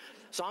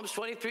 Psalms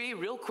 23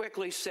 real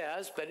quickly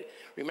says, but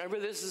remember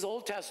this is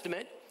Old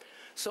Testament.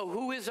 So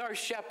who is our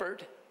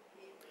shepherd?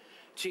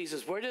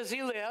 Jesus. Where does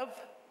he live?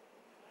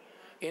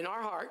 In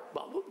our heart.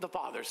 Well, the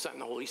Father, Son,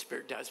 and the Holy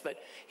Spirit does,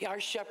 but our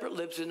shepherd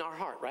lives in our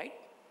heart, right?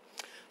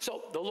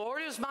 So the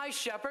Lord is my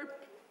shepherd.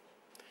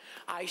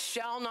 I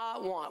shall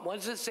not want. What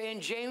does it say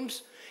in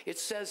James? It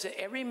says that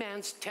every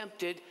man's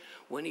tempted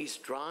when he's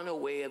drawn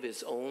away of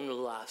his own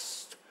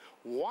lust.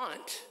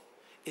 Want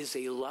is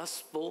a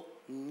lustful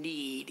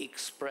need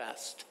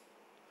expressed.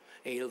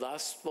 A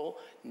lustful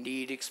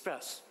need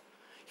expressed.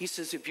 He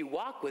says, if you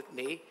walk with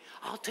me,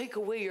 I'll take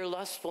away your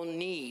lustful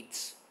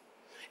needs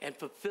and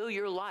fulfill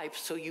your life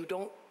so you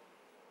don't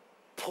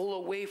pull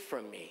away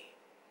from me.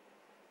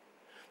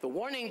 The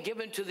warning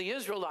given to the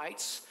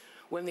Israelites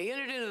when they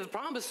entered into the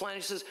promised land,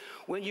 he says,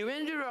 when you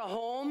enter a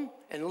home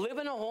and live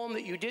in a home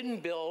that you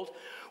didn't build,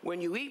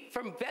 when you eat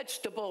from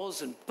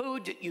vegetables and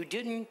food that you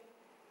didn't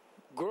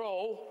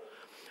grow,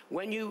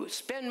 when you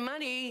spend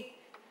money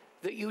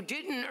that you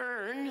didn't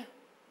earn,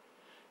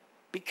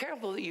 be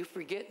careful that you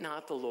forget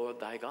not the Lord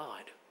thy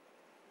God.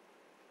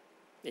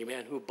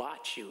 Amen, who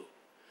bought you.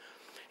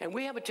 And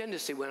we have a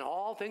tendency when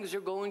all things are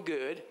going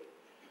good,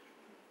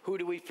 who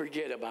do we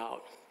forget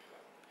about?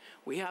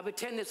 We have a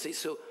tendency,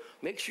 so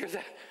make sure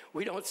that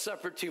we don't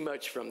suffer too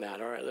much from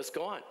that. All right, let's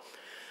go on.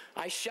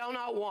 I shall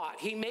not want.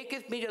 He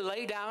maketh me to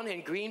lay down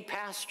in green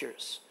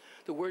pastures.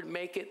 The word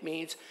maketh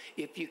means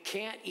if you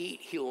can't eat,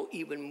 he'll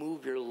even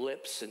move your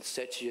lips and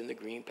set you in the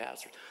green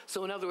pastures.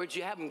 So in other words,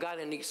 you haven't got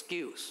an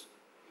excuse.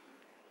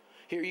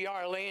 Here you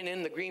are laying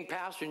in the green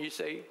pasture and you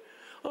say,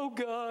 oh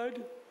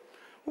God,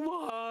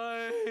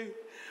 why?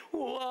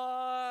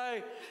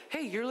 Why?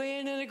 Hey, you're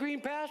laying in a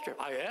green pasture.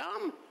 I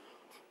am?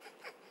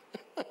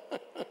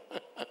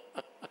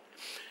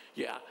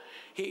 Yeah,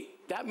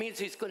 that means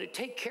he's going to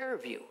take care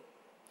of you.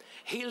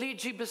 He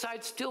leads you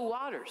beside still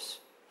waters.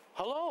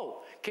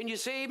 Hello, can you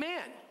say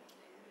amen?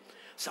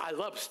 So I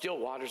love still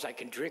waters. I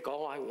can drink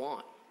all I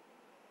want.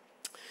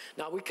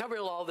 Now, we covered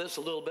all this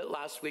a little bit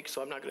last week,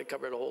 so I'm not going to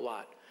cover it a whole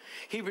lot.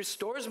 He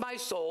restores my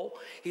soul.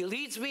 He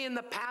leads me in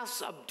the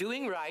paths of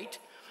doing right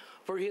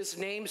for his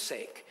name's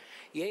sake.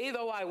 Yea,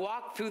 though I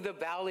walk through the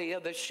valley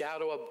of the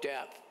shadow of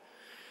death.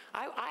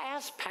 I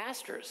asked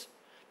pastors,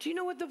 do you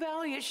know what the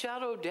valley of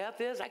shadow of death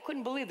is? I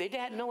couldn't believe they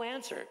had no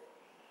answer.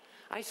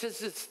 I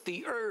says, it's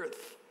the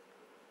earth.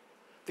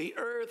 The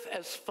earth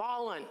has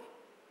fallen.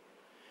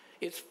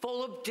 It's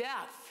full of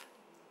death.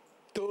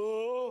 Duh.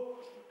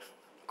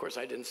 Of course,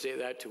 I didn't say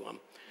that to him.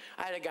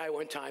 I had a guy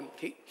one time,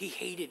 he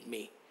hated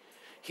me.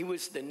 He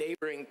was the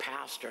neighboring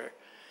pastor.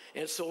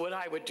 And so what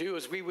I would do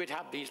is we would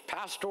have these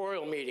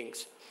pastoral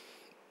meetings.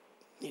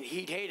 And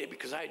he'd hate it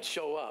because I'd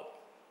show up.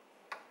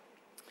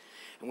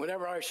 And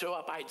whenever I show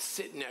up, I'd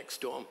sit next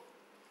to him.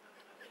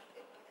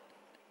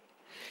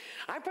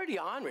 I'm pretty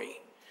ornery,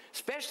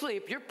 especially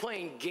if you're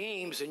playing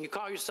games and you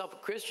call yourself a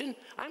Christian.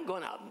 I'm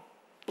going to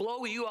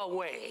blow you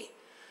away.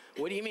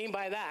 What do you mean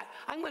by that?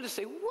 I'm going to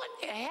say, what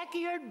the heck are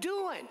you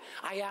doing?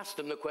 I asked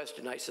him the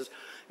question. I says,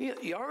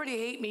 you already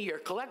hate me. You're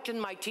collecting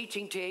my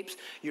teaching tapes.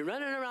 You're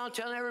running around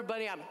telling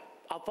everybody I'm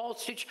a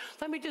false teacher.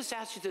 Let me just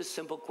ask you this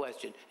simple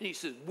question. And he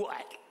says,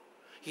 what?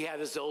 He had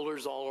his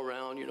elders all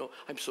around, you know,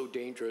 I'm so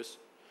dangerous.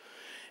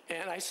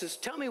 And I says,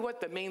 tell me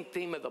what the main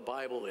theme of the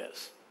Bible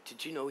is.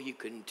 Did you know you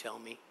couldn't tell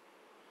me?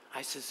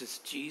 I says, it's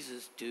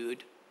Jesus,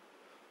 dude.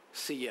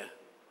 See ya.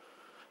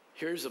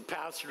 Here's a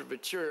pastor of a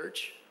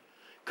church.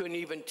 Couldn't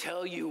even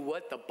tell you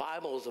what the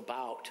Bible is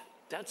about.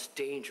 That's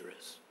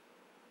dangerous.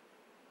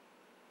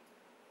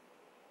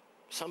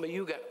 Some of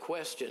you got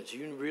questions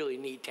you really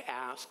need to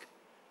ask.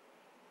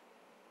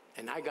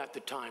 And I got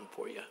the time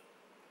for you.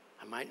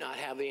 I might not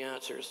have the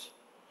answers,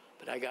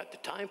 but I got the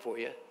time for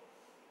you.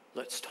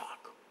 Let's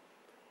talk.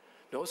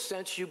 No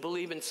sense you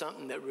believe in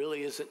something that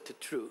really isn't the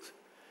truth.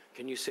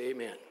 Can you say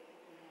amen?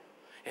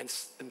 And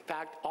in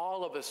fact,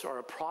 all of us are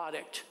a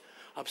product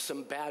of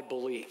some bad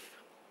belief.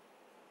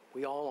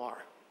 We all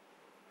are.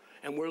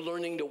 And we're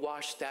learning to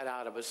wash that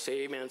out of us.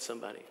 Say amen,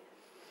 somebody.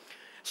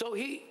 So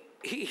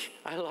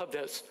I love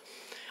this.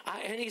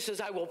 And he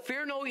says, I will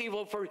fear no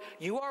evil, for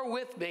you are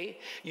with me.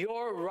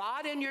 Your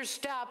rod and your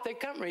staff, they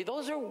comfort me.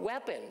 Those are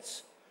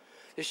weapons.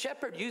 The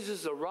shepherd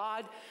uses the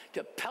rod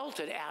to pelt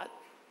it at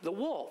the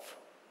wolf.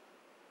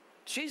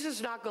 Jesus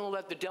is not going to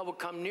let the devil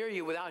come near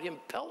you without him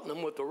pelting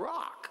him with the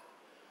rock.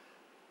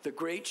 The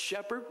great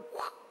shepherd,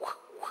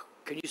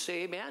 can you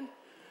say amen?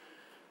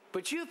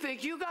 But you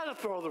think you got to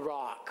throw the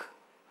rock.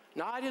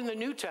 Not in the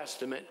New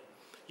Testament.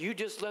 You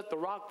just let the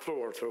rock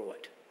thrower through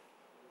it.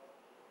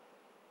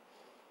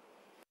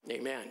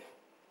 Amen.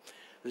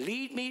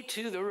 Lead me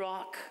to the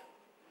rock.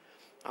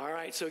 All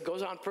right, so it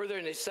goes on further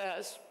and it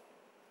says,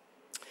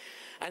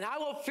 and I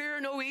will fear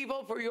no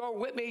evil, for you are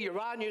with me, your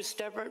rod and your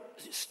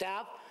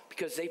staff,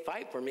 because they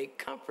fight for me,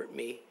 comfort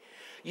me.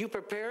 You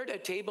prepared a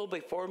table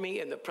before me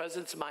in the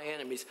presence of my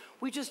enemies.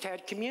 We just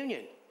had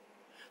communion.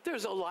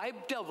 There's a live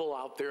devil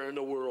out there in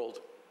the world.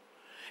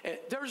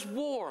 There's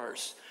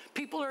wars.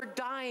 People are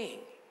dying.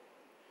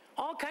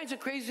 All kinds of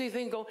crazy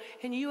things go,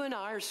 and you and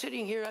I are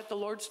sitting here at the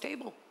Lord's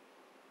table.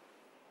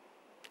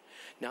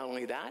 Not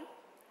only that,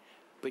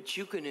 but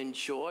you can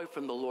enjoy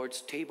from the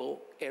Lord's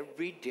table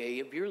every day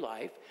of your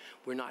life.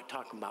 We're not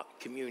talking about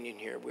communion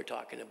here. We're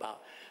talking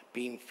about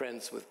being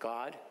friends with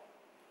God.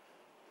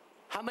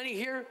 How many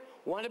here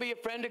want to be a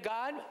friend of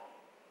God?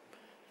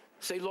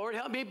 Say, Lord,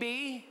 help me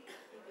be.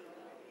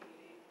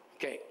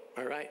 Okay,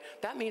 all right.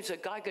 That means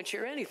that God can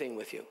share anything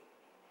with you.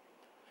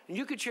 And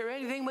you can share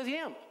anything with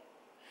him.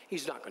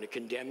 He's not going to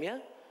condemn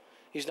you.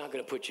 He's not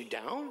going to put you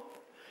down.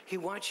 He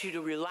wants you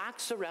to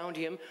relax around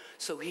him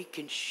so he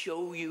can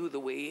show you the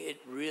way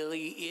it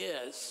really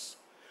is.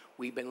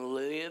 We've been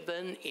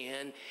living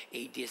in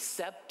a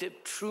deceptive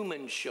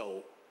Truman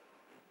Show.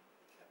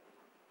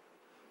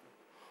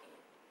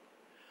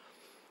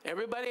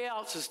 Everybody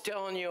else is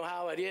telling you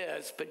how it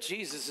is, but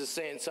Jesus is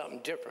saying something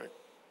different.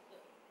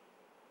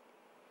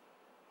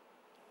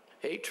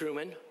 Hey,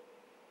 Truman,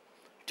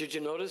 did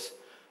you notice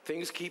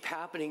things keep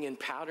happening in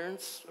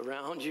patterns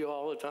around you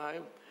all the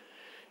time?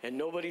 And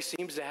nobody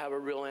seems to have a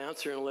real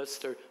answer unless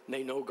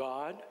they know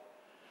God.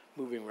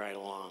 Moving right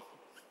along.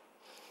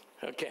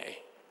 Okay.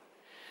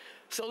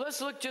 So let's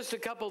look just a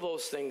couple of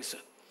those things.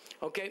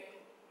 Okay.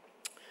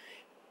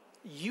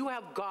 You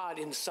have God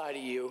inside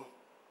of you,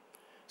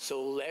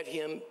 so let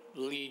him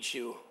lead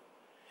you.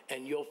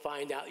 And you'll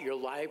find out your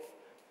life,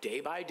 day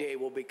by day,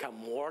 will become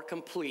more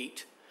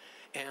complete.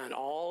 And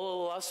all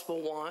the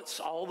lustful wants,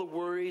 all the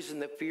worries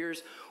and the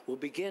fears will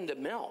begin to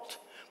melt.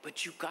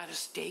 But you've got to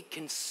stay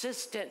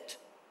consistent.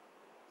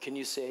 Can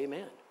you say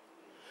amen?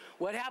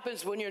 What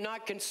happens when you're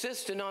not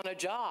consistent on a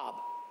job?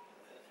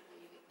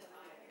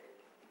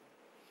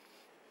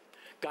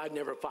 God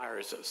never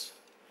fires us.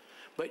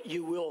 But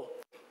you will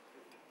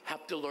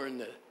have to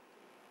learn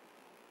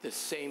the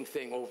same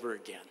thing over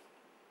again.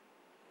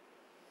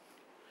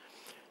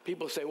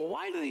 People say, well,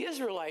 why do the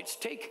Israelites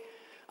take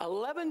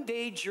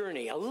 11-day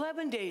journey,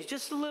 11 days,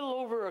 just a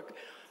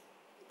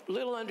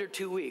little under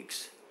 2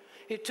 weeks?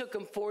 It took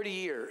them 40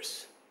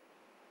 years.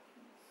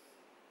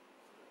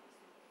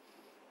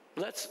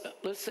 Let's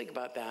think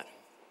about that.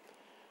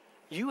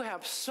 You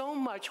have so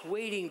much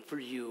waiting for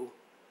you.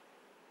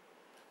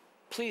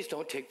 Please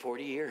don't take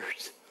 40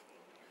 years.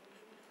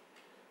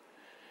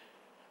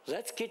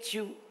 Let's get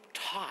you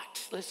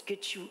taught. Let's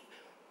get you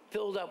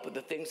filled up with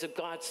the things of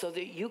God so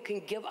that you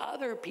can give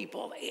other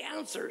people the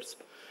answers.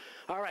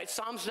 All right,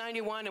 Psalms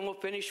 91, and we'll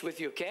finish with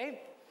you,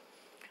 okay?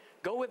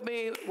 Go with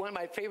me, one of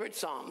my favorite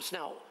Psalms.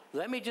 Now,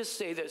 let me just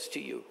say this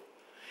to you.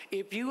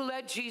 If you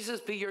let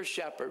Jesus be your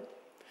shepherd,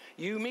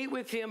 you meet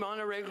with him on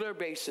a regular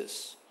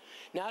basis,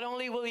 not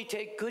only will he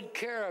take good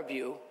care of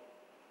you,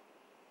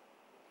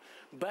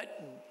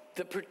 but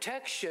the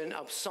protection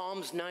of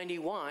Psalms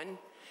 91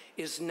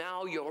 is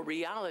now your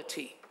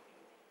reality.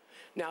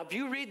 Now, if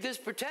you read this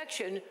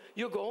protection,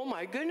 you'll go, oh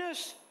my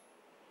goodness,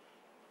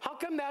 how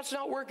come that's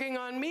not working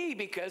on me?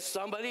 Because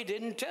somebody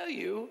didn't tell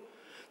you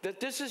that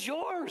this is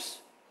yours.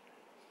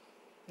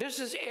 This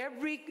is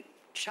every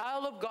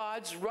child of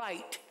God's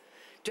right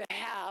to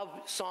have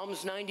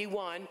Psalms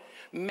 91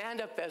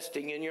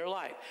 manifesting in your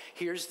life.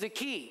 Here's the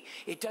key.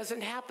 It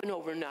doesn't happen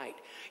overnight.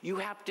 You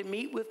have to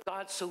meet with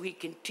God so he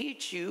can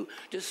teach you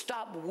to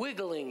stop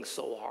wiggling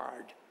so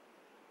hard.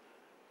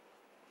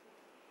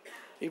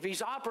 If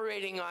he's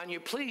operating on you,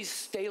 please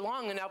stay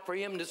long enough for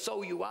him to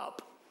sew you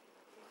up.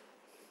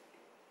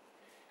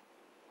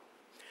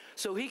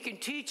 So he can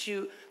teach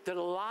you that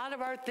a lot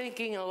of our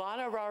thinking, a lot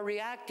of our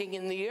reacting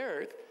in the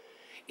earth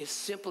is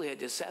simply a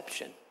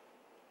deception.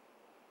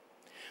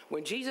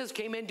 When Jesus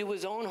came into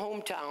his own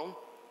hometown,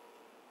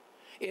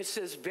 it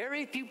says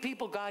very few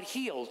people got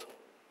healed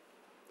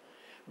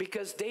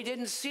because they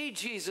didn't see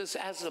Jesus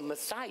as the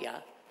Messiah.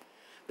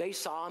 They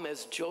saw him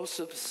as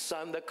Joseph's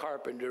son, the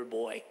carpenter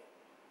boy.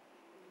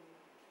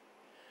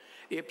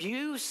 If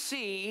you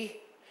see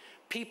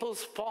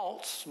people's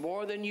faults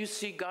more than you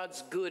see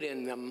God's good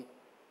in them,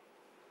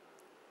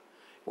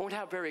 won't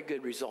have very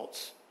good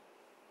results.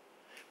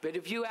 But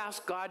if you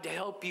ask God to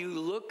help you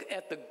look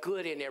at the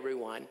good in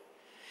everyone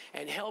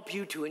and help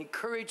you to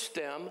encourage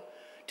them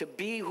to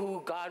be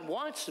who God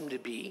wants them to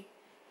be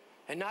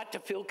and not to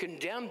feel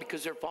condemned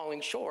because they're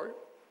falling short,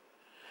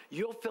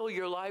 you'll feel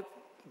your life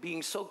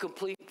being so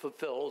complete and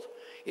fulfilled,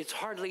 it's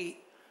hardly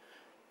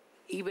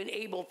even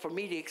able for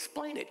me to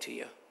explain it to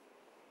you.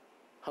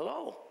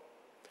 Hello?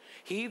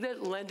 He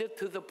that lendeth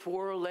to the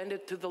poor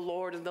lendeth to the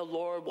Lord, and the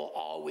Lord will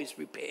always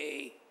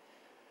repay.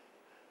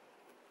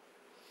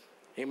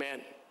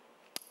 Amen.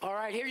 All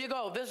right, here you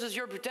go. This is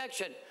your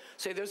protection.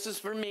 Say, this is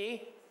for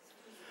me.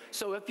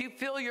 So if you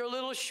feel you're a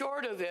little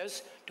short of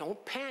this,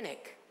 don't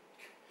panic.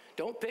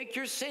 Don't think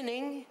you're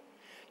sinning.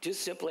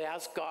 Just simply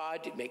ask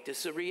God to make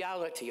this a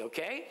reality,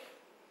 okay?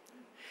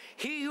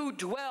 He who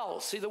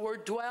dwells, see the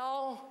word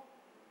dwell?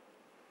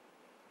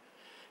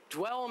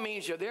 Dwell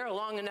means you're there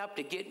long enough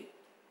to get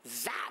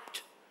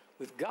zapped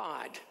with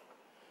God.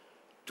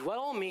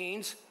 Dwell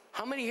means,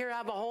 how many here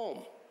have a home?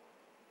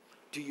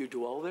 Do you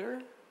dwell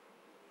there?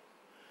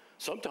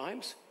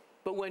 Sometimes.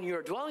 But when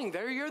you're dwelling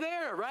there, you're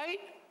there, right?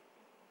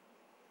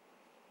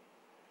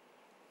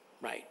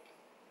 Right.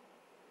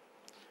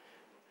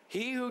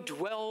 He who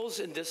dwells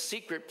in the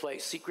secret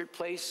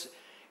place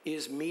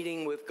is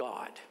meeting with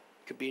God.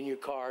 Could be in your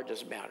car,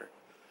 doesn't matter.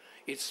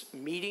 It's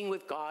meeting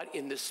with God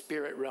in the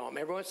spirit realm.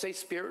 Everyone say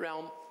spirit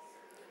realm.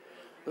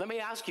 Let me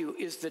ask you,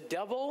 is the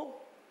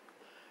devil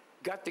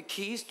got the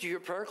keys to your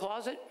prayer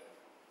closet?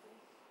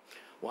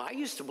 Well, I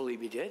used to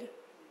believe he did.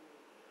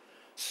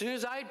 As soon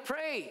as I'd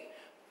pray,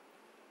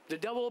 the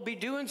devil will be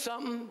doing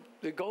something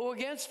to go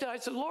against it. I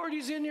said, Lord,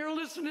 he's in here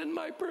listening to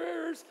my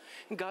prayers.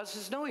 And God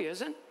says, no, he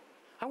isn't.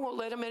 I won't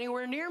let him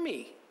anywhere near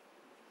me.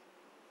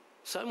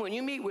 Son, when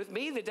you meet with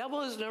me, the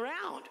devil isn't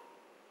around.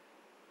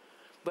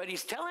 But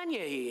he's telling you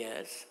he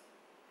is.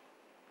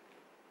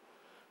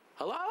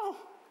 Hello?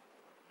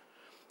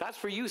 That's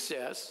for you,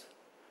 sis.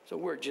 It's a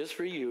word just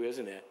for you,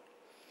 isn't it?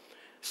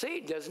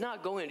 Satan does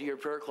not go into your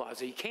prayer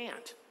closet. He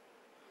can't.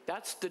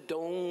 That's the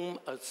dome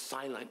of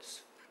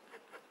silence.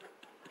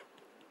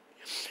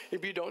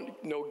 If you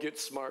don't know, get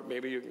smart.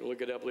 Maybe you can look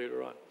it up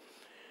later on.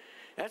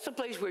 That's the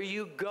place where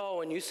you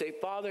go and you say,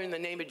 Father, in the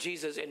name of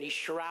Jesus, and he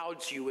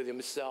shrouds you with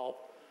himself.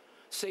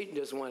 Satan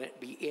doesn't want to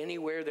be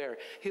anywhere there.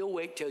 He'll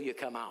wait till you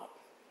come out.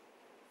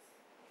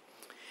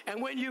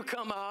 And when you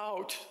come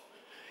out,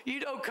 you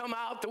don't come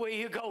out the way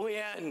you go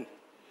in.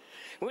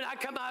 When I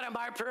come out of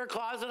my prayer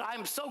closet,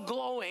 I'm so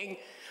glowing.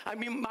 I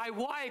mean, my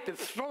wife is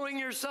throwing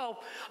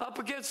herself up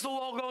against the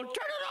wall going, turn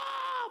it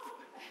off!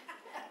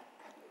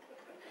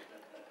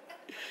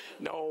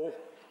 No,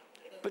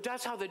 but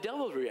that's how the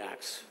devil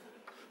reacts.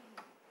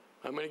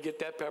 I'm going to get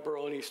that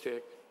pepperoni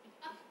stick.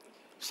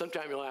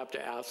 Sometime you'll have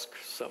to ask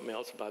something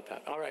else about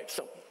that. All right,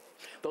 so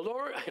the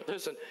Lord,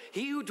 listen,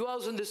 he who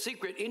dwells in the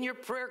secret, in your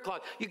prayer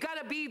closet, you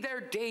got to be there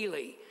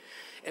daily.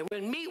 And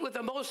when meet with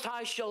the Most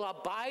High shall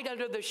abide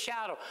under the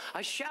shadow.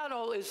 A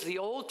shadow is the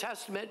Old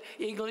Testament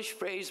English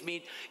phrase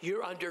means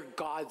you're under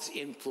God's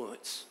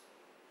influence.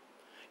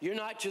 You're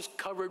not just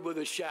covered with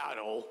a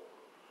shadow.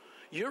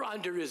 You're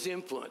under his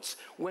influence.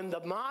 When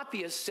the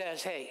mafia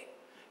says, hey,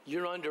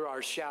 you're under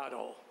our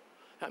shadow,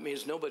 that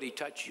means nobody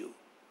touch you.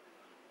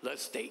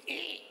 Let's stay.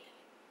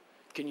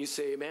 Can you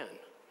say amen?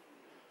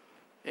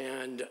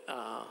 And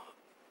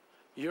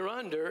you're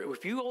under,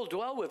 if you will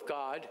dwell with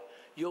God,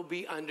 you'll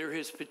be under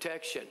his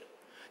protection.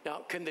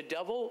 Now, can the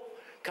devil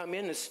come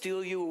in and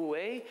steal you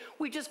away?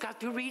 We just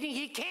got through reading.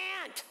 He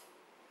can't.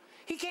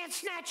 He can't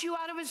snatch you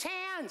out of his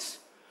hands.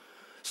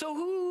 So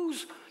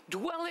who's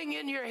dwelling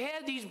in your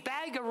head, these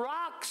bag of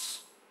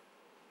rocks?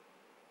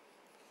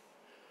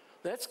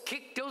 Let's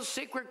kick those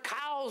sacred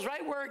cows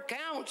right where it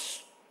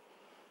counts,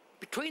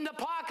 between the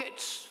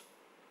pockets.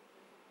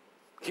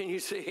 Can you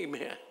say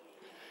amen?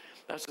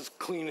 That's as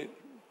clean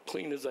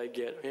as I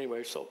get.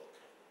 Anyway, so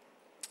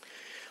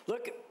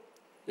look,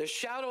 the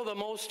shadow of the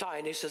Most High,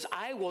 and he says,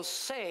 I will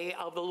say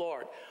of the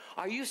Lord.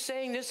 Are you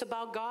saying this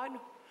about God?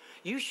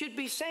 You should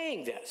be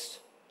saying this.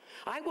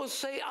 I will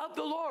say of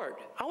the Lord.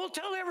 I will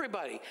tell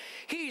everybody.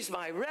 He's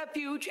my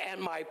refuge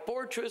and my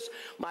fortress,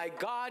 my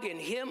God, in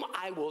him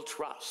I will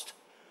trust.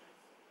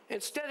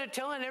 Instead of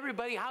telling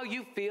everybody how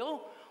you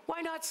feel,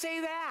 why not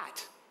say that?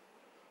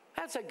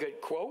 That's a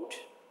good quote.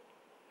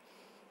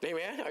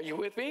 Amen. Are you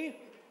with me?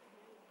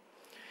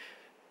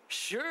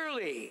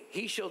 Surely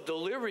he shall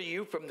deliver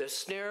you from the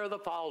snare of the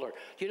fowler.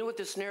 Do you know what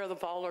the snare of the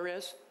fowler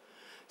is?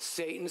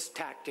 Satan's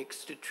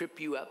tactics to trip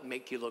you up and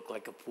make you look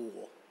like a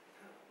fool.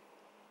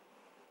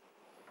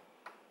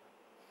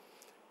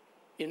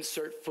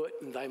 Insert foot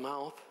in thy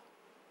mouth.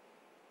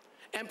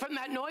 And from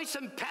that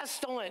noisome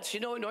pestilence, you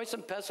know what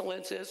noisome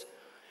pestilence is?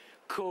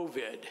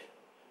 COVID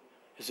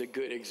is a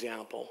good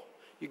example.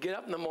 You get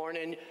up in the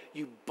morning,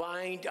 you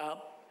bind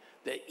up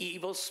the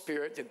evil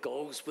spirit that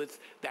goes with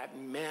that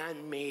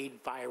man-made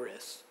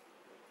virus.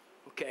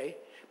 Okay?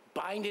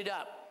 Bind it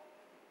up.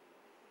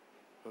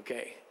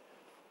 Okay?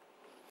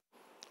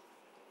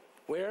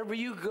 Wherever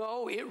you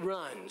go, it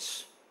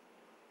runs.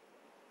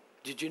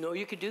 Did you know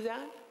you could do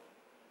that?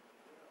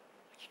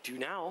 You do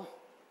now.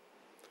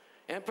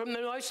 and from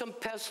the noisome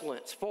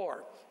pestilence.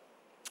 4,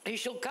 he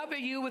shall cover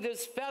you with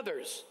his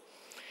feathers,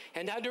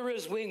 and under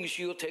his wings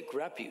you will take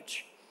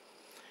refuge.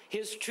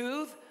 His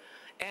truth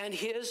and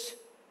his,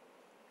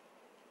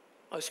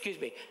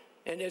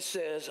 and it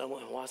says, I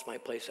lost my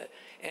place at,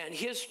 and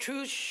his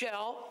truth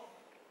shall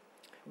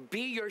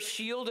be your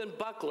shield and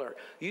buckler.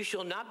 You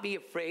shall not be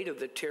afraid of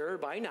the terror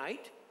by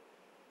night,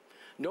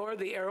 nor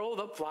the arrow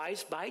that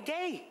flies by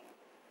day.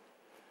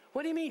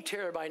 What do you mean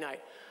terror by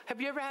night?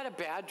 Have you ever had a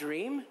bad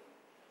dream?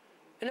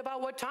 And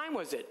about what time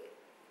was it?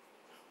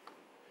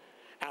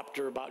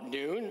 After about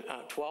noon,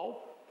 12?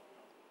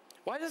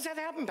 Why does that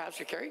happen,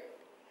 Pastor Kerry?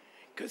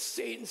 Because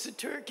Satan's a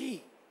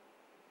turkey.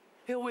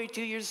 He'll wait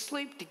till you're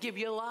asleep to give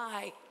you a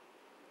lie.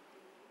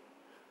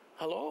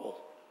 Hello?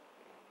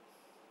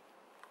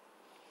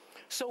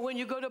 So when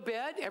you go to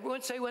bed,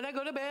 everyone say, when I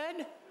go to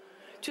bed,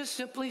 just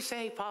simply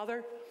say,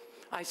 Father,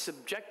 I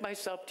subject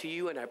myself to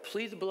you and I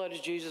plead the blood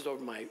of Jesus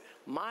over my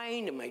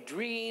mind and my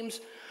dreams.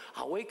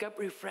 I'll wake up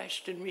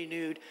refreshed and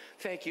renewed.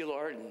 Thank you,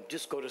 Lord, and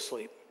just go to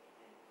sleep.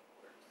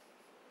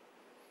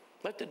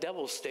 Let the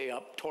devil stay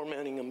up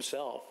tormenting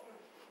himself.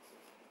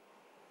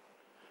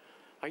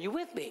 Are you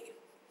with me?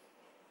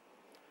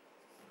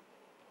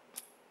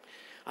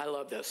 I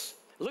love this.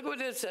 Look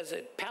what it says,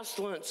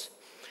 pestilence.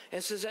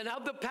 It says, and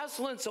of the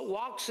pestilence that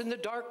walks in the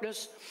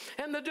darkness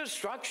and the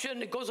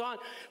destruction, it goes on,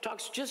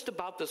 talks just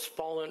about this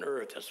fallen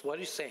earth. That's what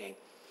he's saying.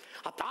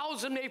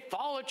 1,000 may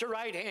fall at your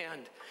right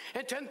hand,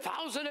 and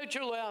 10,000 at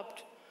your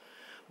left,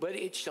 but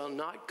it shall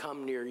not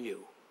come near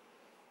you.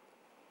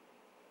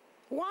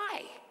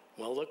 Why?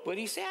 Well, look what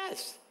he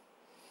says.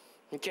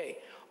 Okay,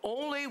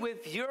 only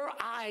with your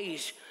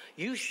eyes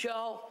you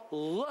shall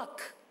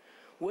look.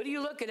 What are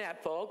you looking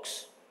at,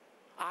 folks?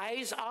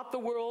 Eyes off the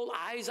world,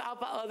 eyes off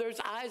of others,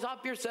 eyes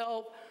off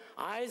yourself,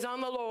 eyes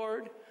on the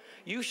Lord.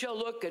 You shall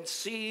look and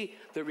see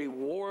the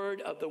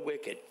reward of the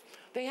wicked.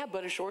 They have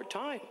but a short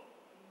time.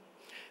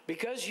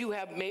 Because you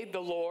have made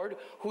the Lord,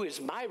 who is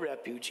my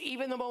refuge,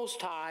 even the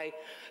Most High,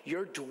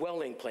 your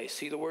dwelling place.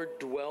 See the word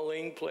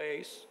dwelling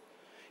place?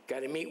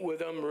 Got to meet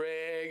with him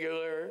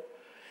regular.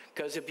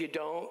 Because if you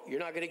don't, you're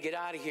not going to get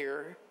out of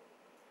here.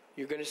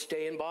 You're going to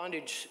stay in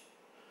bondage.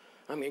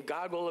 I mean,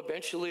 God will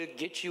eventually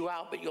get you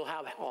out, but you'll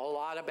have a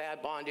lot of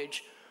bad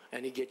bondage,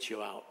 and he gets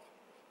you out.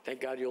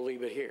 Thank God you'll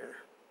leave it here.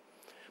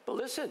 But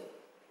listen,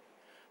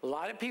 a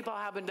lot of people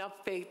have enough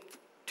faith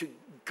to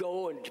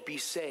go and to be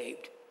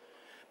saved,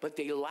 but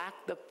they lack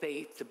the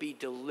faith to be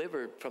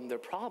delivered from their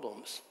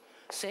problems.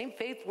 Same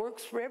faith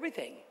works for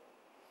everything.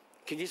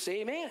 Can you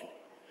say amen?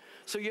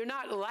 So you're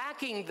not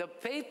lacking the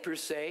faith per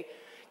se,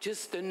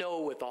 just the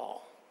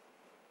know-with-all.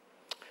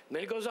 And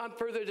then it goes on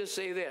further to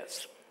say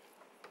this.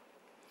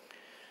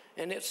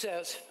 And it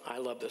says, I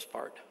love this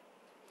part.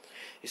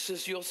 It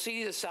says, you'll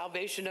see the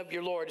salvation of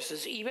your Lord. It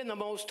says, even the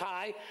Most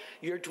High,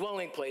 your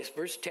dwelling place.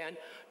 Verse 10,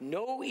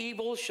 no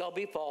evil shall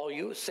befall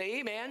you. Say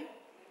amen.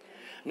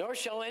 Nor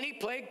shall any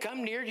plague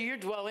come near to your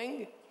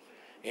dwelling.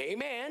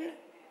 Amen.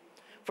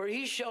 For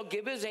he shall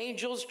give his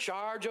angels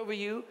charge over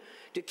you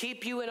to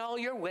keep you in all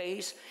your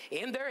ways.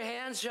 In their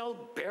hands shall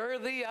bear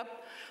thee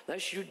up,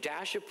 lest you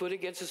dash a foot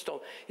against a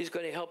stone. He's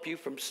going to help you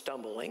from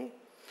stumbling.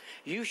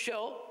 You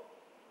shall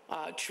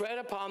tread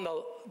upon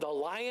the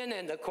lion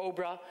and the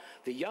cobra,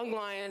 the young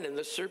lion and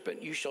the serpent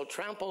you shall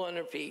trample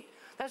under feet.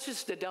 That's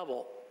just the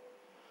devil.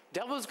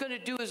 Devil's going to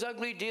do his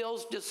ugly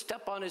deals, just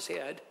step on his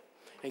head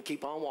and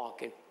keep on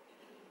walking.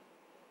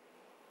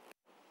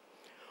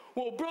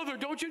 Well, brother,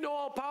 don't you know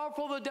how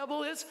powerful the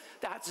devil is?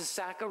 That's a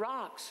sack of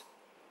rocks.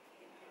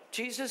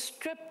 Jesus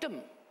stripped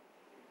him.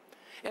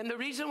 And the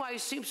reason why he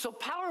seems so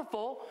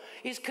powerful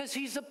is because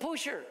he's a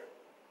pusher.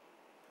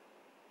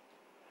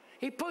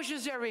 He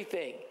pushes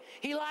everything.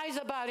 He lies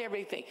about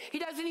everything. He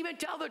doesn't even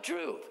tell the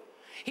truth.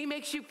 He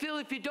makes you feel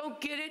if you don't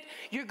get it,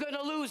 you're going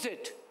to lose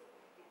it.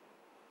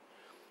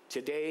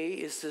 Today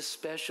is the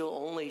special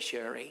only,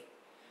 Sherry.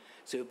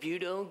 So if you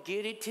don't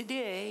get it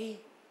today,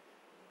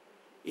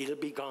 it'll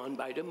be gone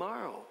by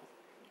tomorrow.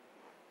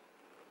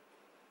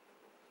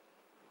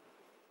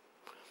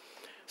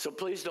 So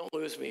please don't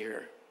lose me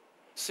here.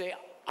 Say,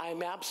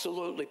 I'm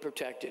absolutely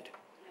protected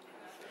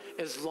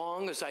as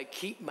long as I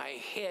keep my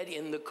head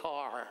in the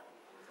car.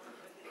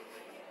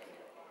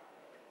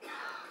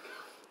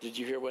 Did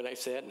you hear what I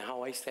said and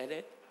how I said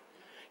it?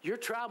 You're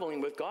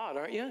traveling with God,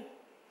 aren't you?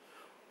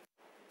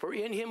 For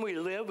in him we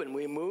live and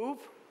we move.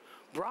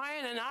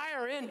 Brian and I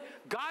are in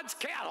God's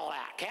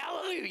Cadillac.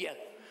 Hallelujah.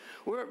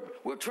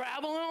 We're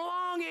traveling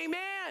along,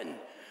 amen.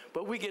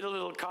 But we get a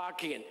little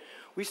cocky and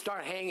we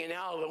start hanging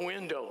out of the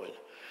window. And,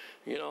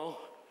 you know,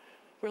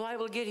 we're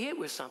liable to get hit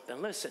with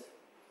something. Listen,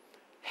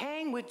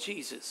 hang with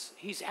Jesus.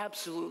 He's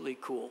absolutely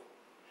cool.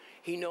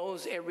 He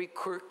knows every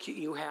quirk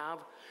you have.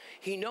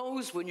 He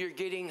knows when you're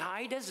getting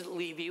high. He doesn't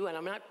leave you, and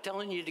I'm not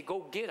telling you to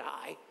go get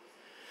high.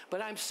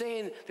 But I'm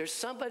saying there's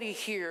somebody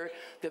here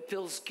that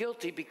feels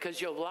guilty because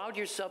you allowed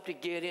yourself to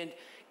get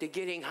into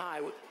getting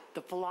high.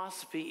 The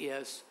philosophy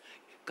is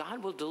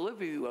God will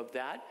deliver you of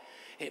that,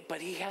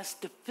 but he has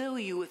to fill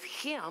you with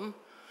him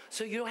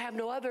so you don't have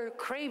no other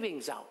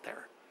cravings out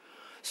there.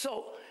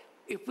 So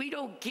if we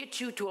don't get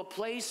you to a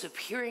place of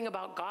hearing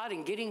about God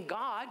and getting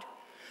God,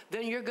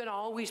 then you're going to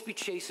always be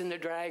chasing the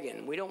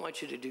dragon. We don't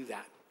want you to do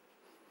that.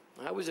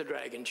 I was a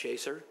dragon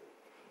chaser.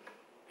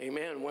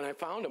 Amen. When I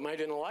found him, I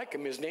didn't like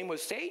him. His name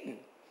was Satan.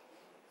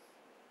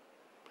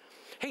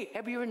 Hey,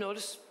 have you ever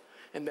noticed?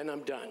 And then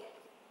I'm done.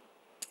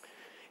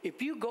 If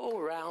you go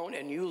around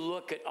and you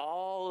look at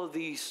all of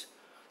these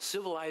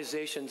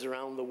civilizations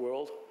around the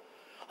world,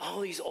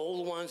 all these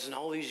old ones and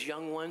all these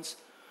young ones,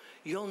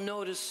 you'll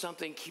notice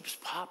something keeps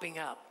popping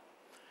up.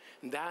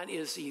 And that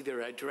is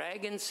either a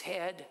dragon's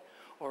head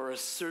or a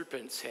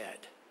serpent's head.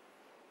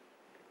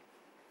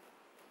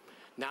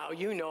 Now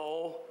you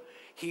know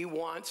he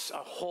wants a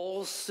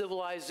whole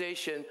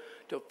civilization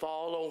to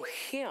follow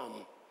him.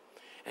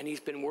 And he's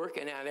been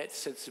working at it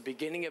since the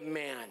beginning of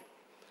man.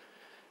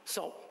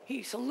 So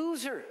he's a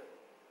loser.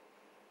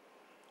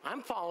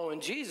 I'm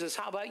following Jesus.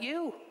 How about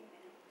you?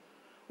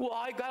 Well,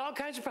 I got all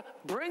kinds of problems.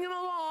 Bring him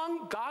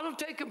along. God will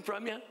take him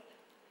from you.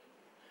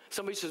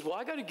 Somebody says, well,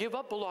 I got to give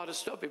up a lot of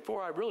stuff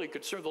before I really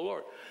could serve the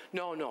Lord.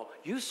 No.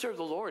 You serve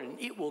the Lord and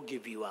it will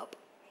give you up.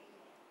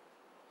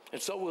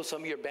 And so will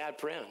some of your bad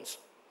friends.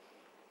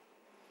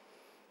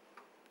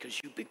 Because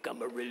you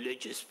become a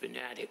religious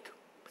fanatic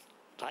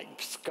like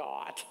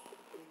Scott.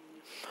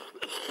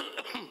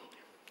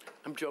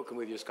 I'm joking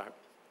with you, Scott.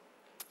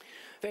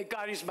 Thank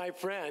God he's my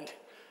friend.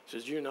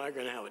 Says, you're not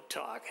going to have a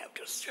talk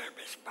after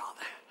service,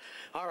 brother.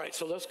 All right,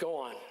 so let's go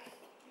on.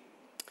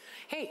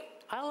 Hey,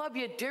 I love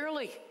you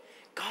dearly.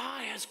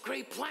 God has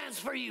great plans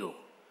for you.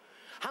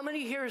 How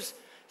many years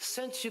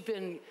since you've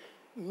been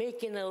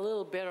making a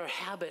little better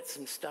habits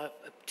and stuff,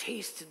 have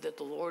tasted that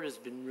the Lord has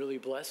been really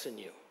blessing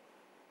you?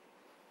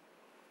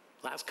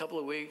 Last couple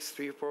of weeks,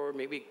 3 or 4,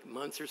 maybe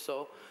months or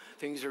so,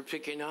 things are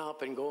picking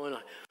up and going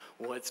on.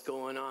 What's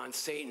going on?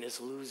 Satan is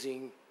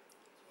losing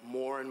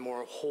more and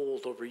more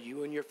hold over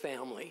you and your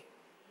family.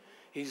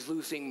 He's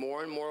losing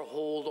more and more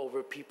hold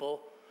over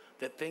people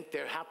that think they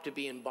have to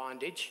be in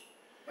bondage.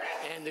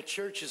 And the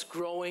church is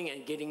growing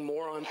and getting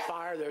more on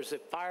fire. There's a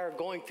fire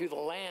going through the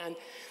land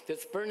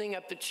that's burning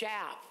up the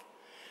chaff.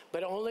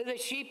 But only the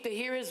sheep that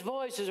hear his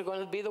voices are going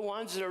to be the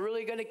ones that are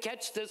really going to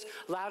catch this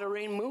latter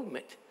rain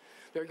movement.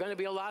 There are going to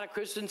be a lot of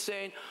Christians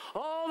saying,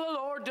 oh, the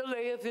Lord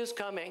delayeth his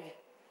coming.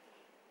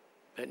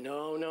 But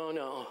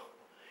no.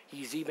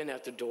 He's even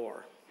at the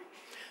door.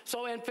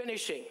 So in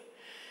finishing,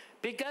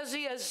 because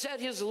he has set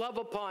his love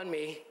upon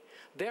me,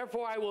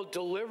 therefore I will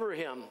deliver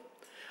him.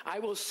 I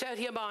will set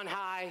him on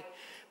high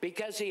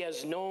because he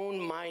has known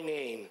my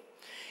name.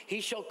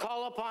 He shall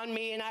call upon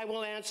me and I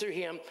will answer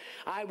him.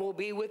 I will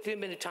be with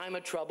him in a time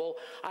of trouble.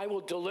 I will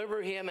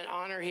deliver him and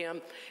honor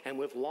him, and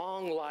with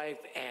long life,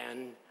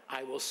 and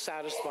I will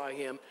satisfy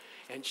him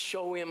and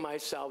show him my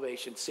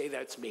salvation. Say,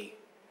 that's me.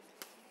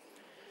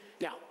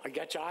 Now, I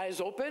got your eyes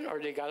open or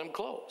they got them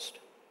closed?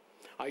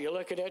 Are you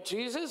looking at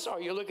Jesus or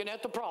are you looking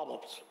at the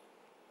problems?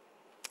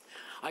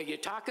 Are you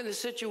talking the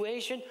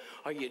situation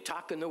or are you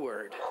talking the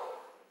word?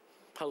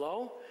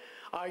 Hello?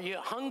 Are you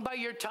hung by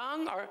your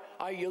tongue or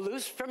are you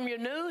loose from your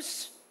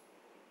noose?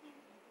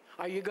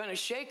 Are you going to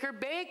shake or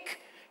bake?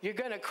 You're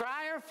going to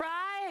cry or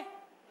fry?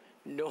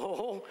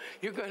 No,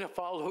 you're going to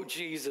follow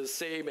Jesus.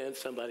 Say amen,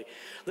 somebody.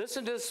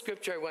 Listen to the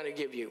scripture I want to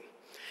give you.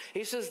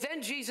 He says,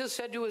 then Jesus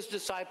said to his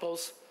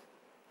disciples,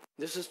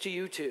 this is to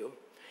you too,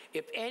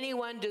 if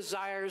anyone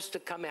desires to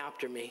come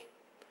after me,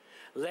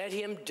 let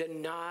him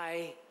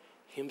deny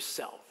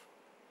himself.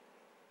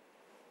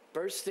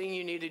 First thing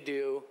you need to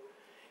do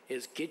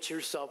is get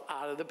yourself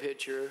out of the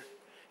picture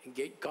and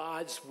get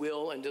God's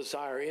will and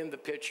desire in the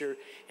picture,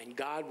 and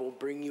God will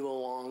bring you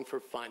along for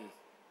fun.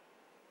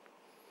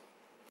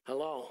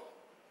 Hello?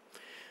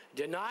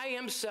 Deny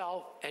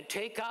himself and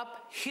take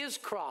up his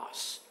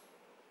cross.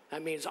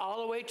 That means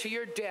all the way to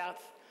your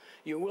death.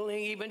 You're willing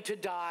even to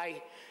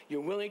die.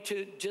 You're willing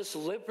to just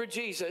live for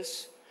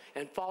Jesus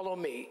and follow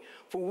me.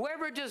 For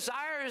whoever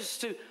desires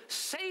to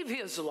save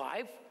his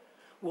life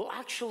will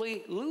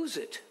actually lose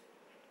it.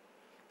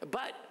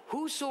 But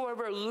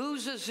whosoever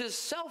loses his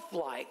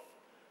self-life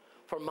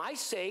for my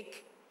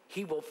sake,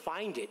 he will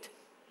find it.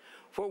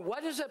 For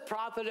what does it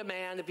profit a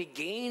man if he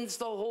gains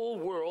the whole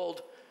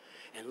world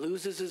and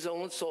loses his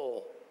own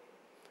soul?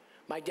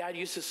 My dad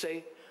used to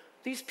say,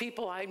 these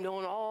people I've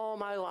known all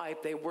my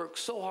life, they work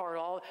so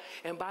hard,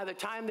 and by the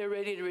time they're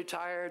ready to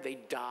retire, they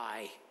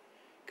die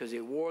because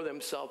they wore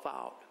themselves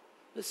out.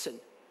 Listen,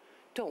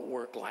 don't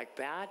work like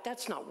that.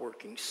 That's not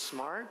working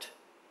smart.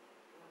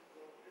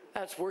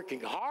 That's working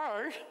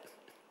hard.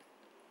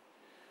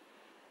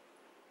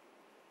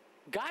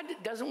 God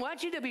doesn't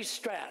want you to be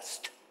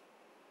stressed.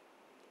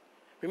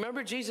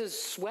 Remember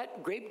Jesus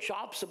sweat grape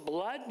drops of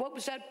blood? What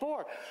was that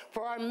for?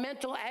 For our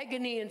mental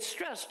agony and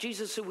stress.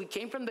 Jesus said we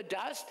came from the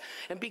dust,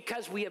 and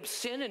because we have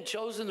sinned and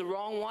chosen the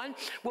wrong one,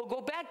 we'll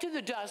go back to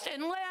the dust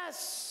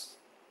unless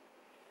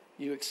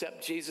you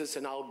accept Jesus,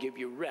 and I'll give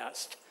you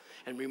rest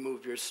and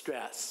remove your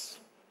stress.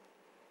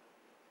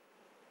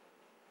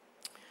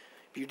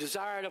 If you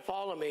desire to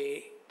follow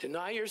me,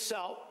 deny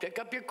yourself, pick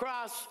up your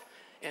cross,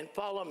 and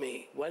follow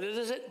me. What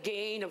does it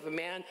gain if a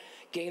man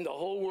gain the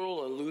whole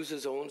world and lose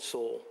his own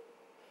soul?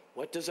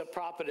 What does it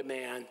profit a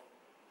man?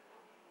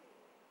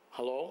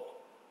 Hello?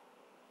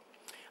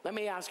 Let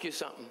me ask you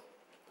something.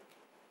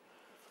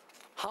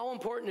 How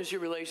important is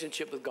your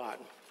relationship with God?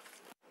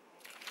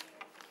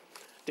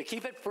 To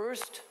keep it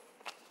first,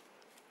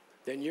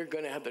 then you're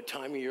going to have the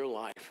time of your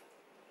life.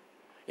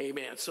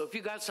 Amen. So if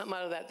you got something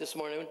out of that this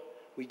morning,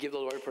 we give the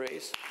Lord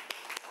praise.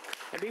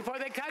 And before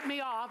they cut me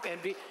off,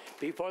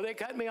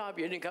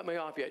 you didn't cut me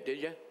off yet,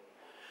 did you?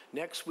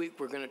 Next week,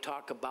 we're going to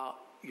talk about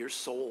your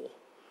soul.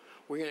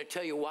 We're going to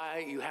tell you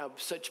why you have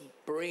such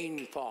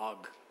brain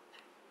fog.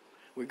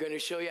 We're going to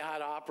show you how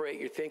to operate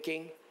your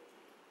thinking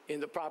in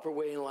the proper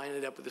way and line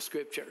it up with the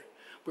scripture.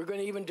 We're going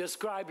to even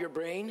describe your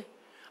brain.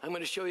 I'm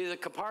going to show you the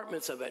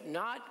compartments of it,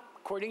 not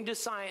according to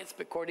science,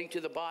 but according to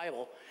the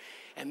Bible.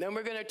 And then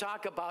we're going to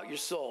talk about your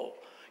soul,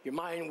 your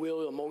mind,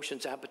 will,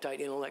 emotions,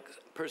 appetite, intellect,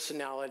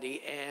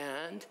 personality,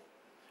 and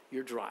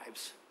your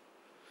drives.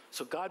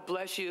 So God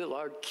bless you.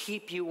 Lord,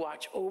 keep you,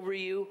 watch over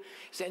you.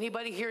 Does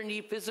anybody here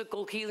need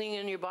physical healing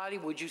in your body?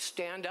 Would you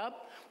stand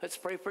up? Let's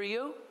pray for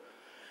you.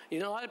 You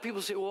know, a lot of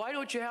people say, well, why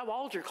don't you have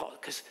altar calls?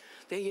 Because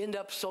they end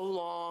up so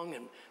long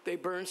and they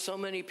burn so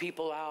many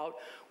people out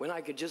when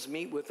I could just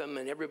meet with them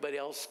and everybody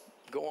else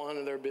go on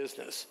in their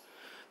business.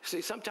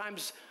 See,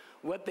 sometimes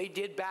what they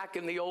did back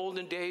in the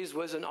olden days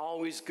wasn't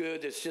always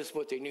good. It's just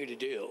what they knew to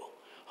do.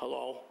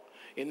 Hello?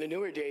 In the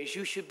newer days,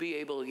 you should be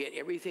able to get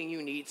everything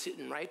you need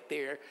sitting right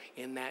there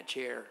in that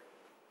chair.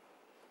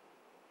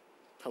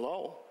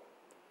 Hello?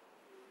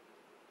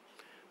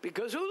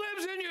 Because who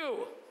lives in you?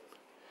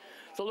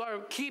 The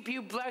Lord keep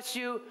you, bless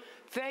you.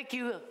 Thank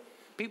you.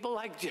 People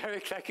like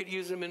Derek, I could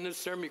use them in this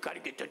sermon. You got to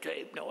get the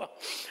tape, Noah.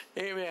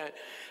 Amen.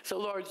 So,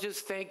 Lord,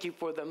 just thank you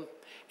for them.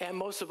 And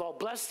most of all,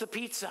 bless the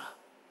pizza.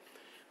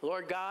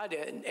 Lord God,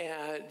 and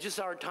just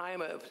our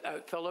time of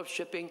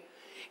fellowshipping.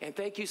 And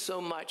thank you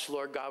so much,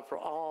 Lord God, for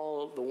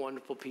all the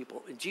wonderful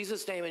people. In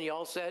Jesus' name, and you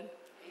all said,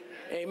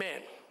 amen.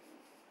 Amen.